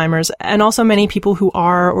Alzheimer's, and also many people who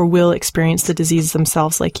are or will experience the disease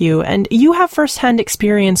themselves like you, and you have firsthand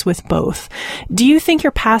experience with both. Do you think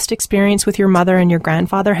your past experience with your mother and your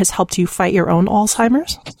grandfather has helped you fight your own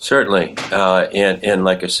Alzheimer's? Certainly. And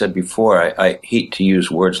like I said before, I hate to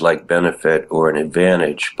use words like benefit or an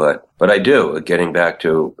advantage, but I do, getting back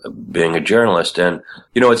to being a journalist. And,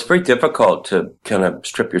 it's very difficult to kind of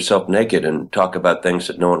strip yourself naked and talk about things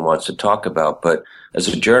that no one wants to talk about. But as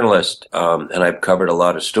a journalist, and I've covered a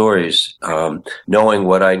lot of stories, knowing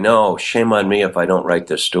what I know, shame on me if I don't write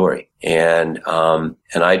this story. And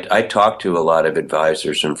I talk to a lot of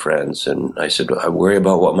advisors and friends, and I said, I worry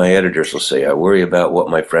about what my editors will say. I worry about what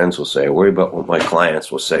my friends will say. I worry about what my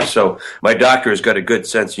clients will say. So my doctor has got a good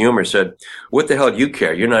sense of humor, said, what the hell do you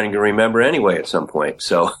care? You're not even going to remember anyway at some point.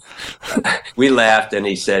 So we laughed, and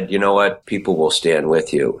he said, you know what? People will stand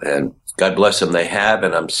with you. And God bless them, they have,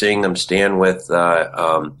 and I'm seeing them stand with,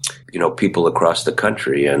 people across the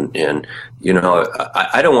country. And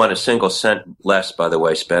I don't want a single cent less, by the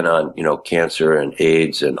way, spent on, cancer and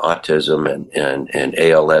AIDS and autism and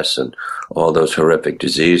ALS and all those horrific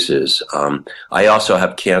diseases. I also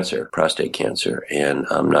have cancer, prostate cancer, and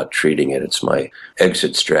I'm not treating it. It's my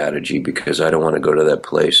exit strategy because I don't want to go to that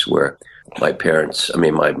place where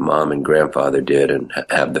my mom and grandfather did, and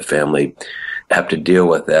have the family have to deal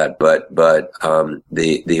with that. But the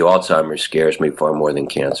Alzheimer's scares me far more than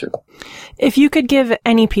cancer. If you could give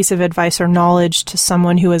any piece of advice or knowledge to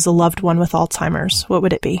someone who has a loved one with Alzheimer's, what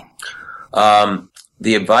would it be?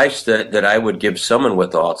 The advice that I would give someone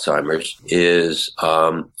with Alzheimer's is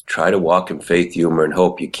try to walk in faith, humor, and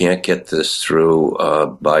hope. You can't get this through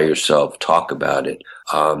by yourself. Talk about it.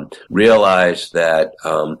 Realize that,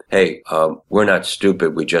 we're not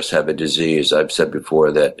stupid. We just have a disease. I've said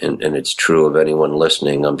before that, and it's true of anyone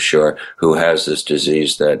listening, I'm sure, who has this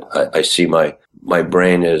disease, that I see my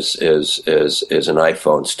brain is an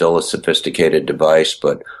iPhone, still a sophisticated device,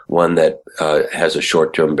 but one that has a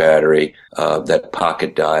short-term battery, that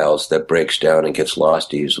pocket dials, that breaks down and gets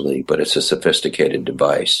lost easily, but it's a sophisticated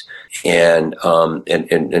device. And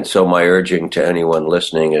so my urging to anyone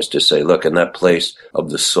listening is to say, look, in that place of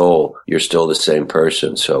the soul, you're still the same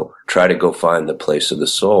person. So try to go find the place of the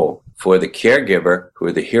soul. For the caregiver, who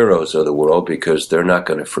are the heroes of the world, because they're not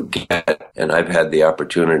going to forget, and I've had the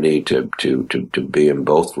opportunity to be in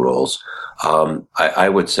both roles, I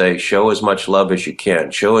would say show as much love as you can,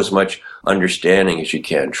 show as much understanding as you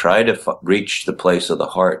can. Try to reach the place of the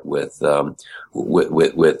heart with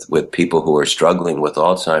people who are struggling with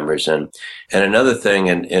Alzheimer's. And another thing,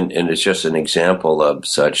 and it's just an example of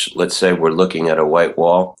such. Let's say we're looking at a white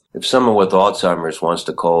wall. If someone with Alzheimer's wants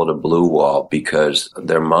to call it a blue wall because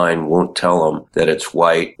their mind won't tell them that it's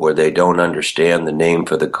white, or they don't understand the name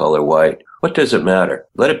for the color white, what does it matter?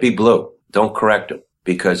 Let it be blue. Don't correct them.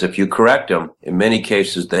 Because if you correct them, in many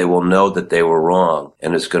cases, they will know that they were wrong,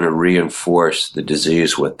 and it's going to reinforce the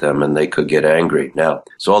disease with them, and they could get angry. Now,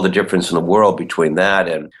 it's all the difference in the world between that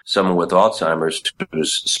and someone with Alzheimer's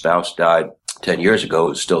whose spouse died 10 years ago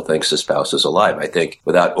who still thinks the spouse is alive. I think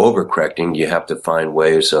without overcorrecting, you have to find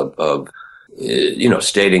ways of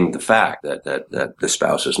stating the fact that the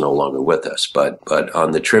spouse is no longer with us. But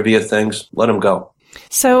on the trivia things, let them go.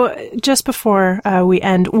 So just before we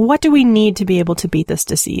end, what do we need to be able to beat this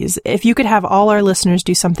disease? If you could have all our listeners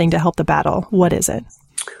do something to help the battle, what is it?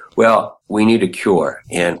 Well, we need a cure,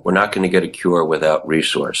 and we're not going to get a cure without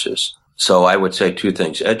resources. So I would say two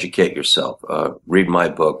things. Educate yourself. Read my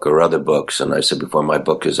book or other books. And I said before, my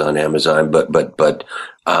book is on Amazon, but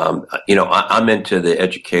I'm into the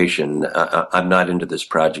education. I'm not into this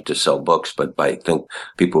project to sell books, but I think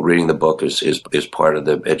people reading the book is part of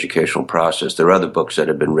the educational process. There are other books that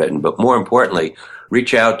have been written, but more importantly,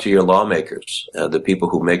 reach out to your lawmakers, the people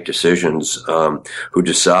who make decisions, who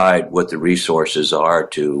decide what the resources are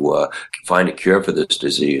to find a cure for this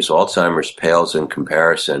disease. Alzheimer's pales in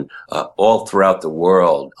comparison all throughout the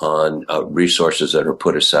world on resources that are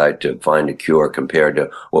put aside to find a cure compared to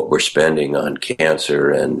what we're spending on cancer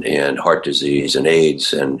and heart disease and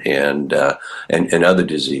AIDS and other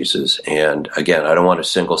diseases. And again, I don't want a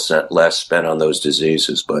single cent less spent on those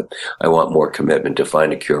diseases, but I want more commitment to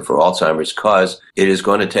find a cure for Alzheimer's, because it is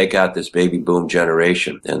going to take out this baby boom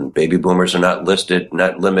generation. And baby boomers are not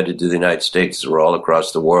limited to the United States. They're all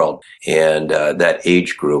across the world. And that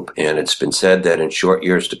age group. And it's been said that in short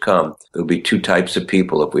years to come, there'll be two types of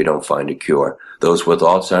people if we don't find a cure: those with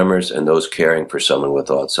Alzheimer's and those caring for someone with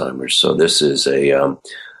Alzheimer's. So this is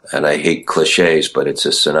and I hate cliches, but it's a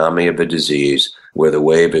tsunami of a disease where the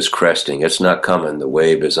wave is cresting. It's not coming. The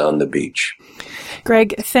wave is on the beach.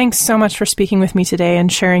 Greg, thanks so much for speaking with me today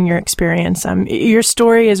and sharing your experience. Your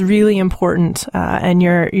story is really important, and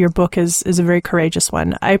your book is a very courageous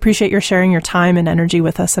one. I appreciate your sharing your time and energy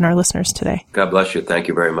with us and our listeners today. God bless you. Thank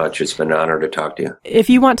you very much. It's been an honor to talk to you. If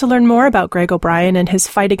you want to learn more about Greg O'Brien and his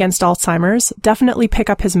fight against Alzheimer's, definitely pick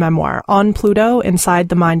up his memoir, On Pluto, Inside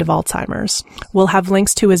the Mind of Alzheimer's. We'll have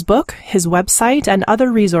links to his book, his website, and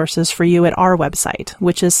other resources for you at our website,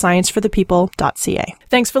 which is scienceforthepeople.ca.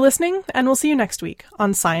 Thanks for listening, and we'll see you next week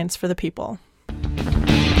on Science for the People.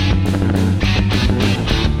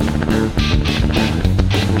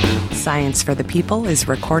 Science for the People is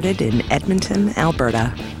recorded in Edmonton,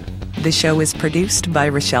 Alberta. The show is produced by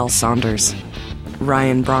Rochelle Saunders.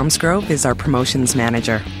 Ryan Bromsgrove is our promotions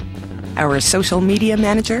manager. Our social media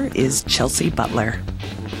manager is Chelsea Butler.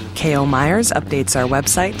 K.O. Myers updates our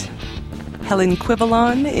website. Helen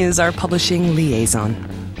Quivalon is our publishing liaison.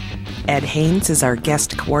 Ed Haynes is our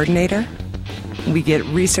guest coordinator. We get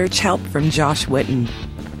research help from Josh Witten.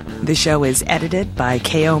 The show is edited by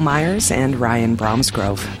K.O. Myers and Ryan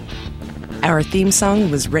Bromsgrove. Our theme song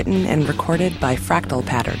was written and recorded by Fractal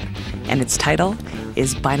Pattern, and its title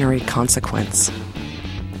is Binary Consequence.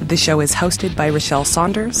 The show is hosted by Rochelle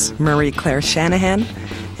Saunders, Marie Claire Shanahan,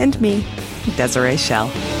 and me, Desiree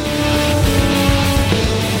Schell.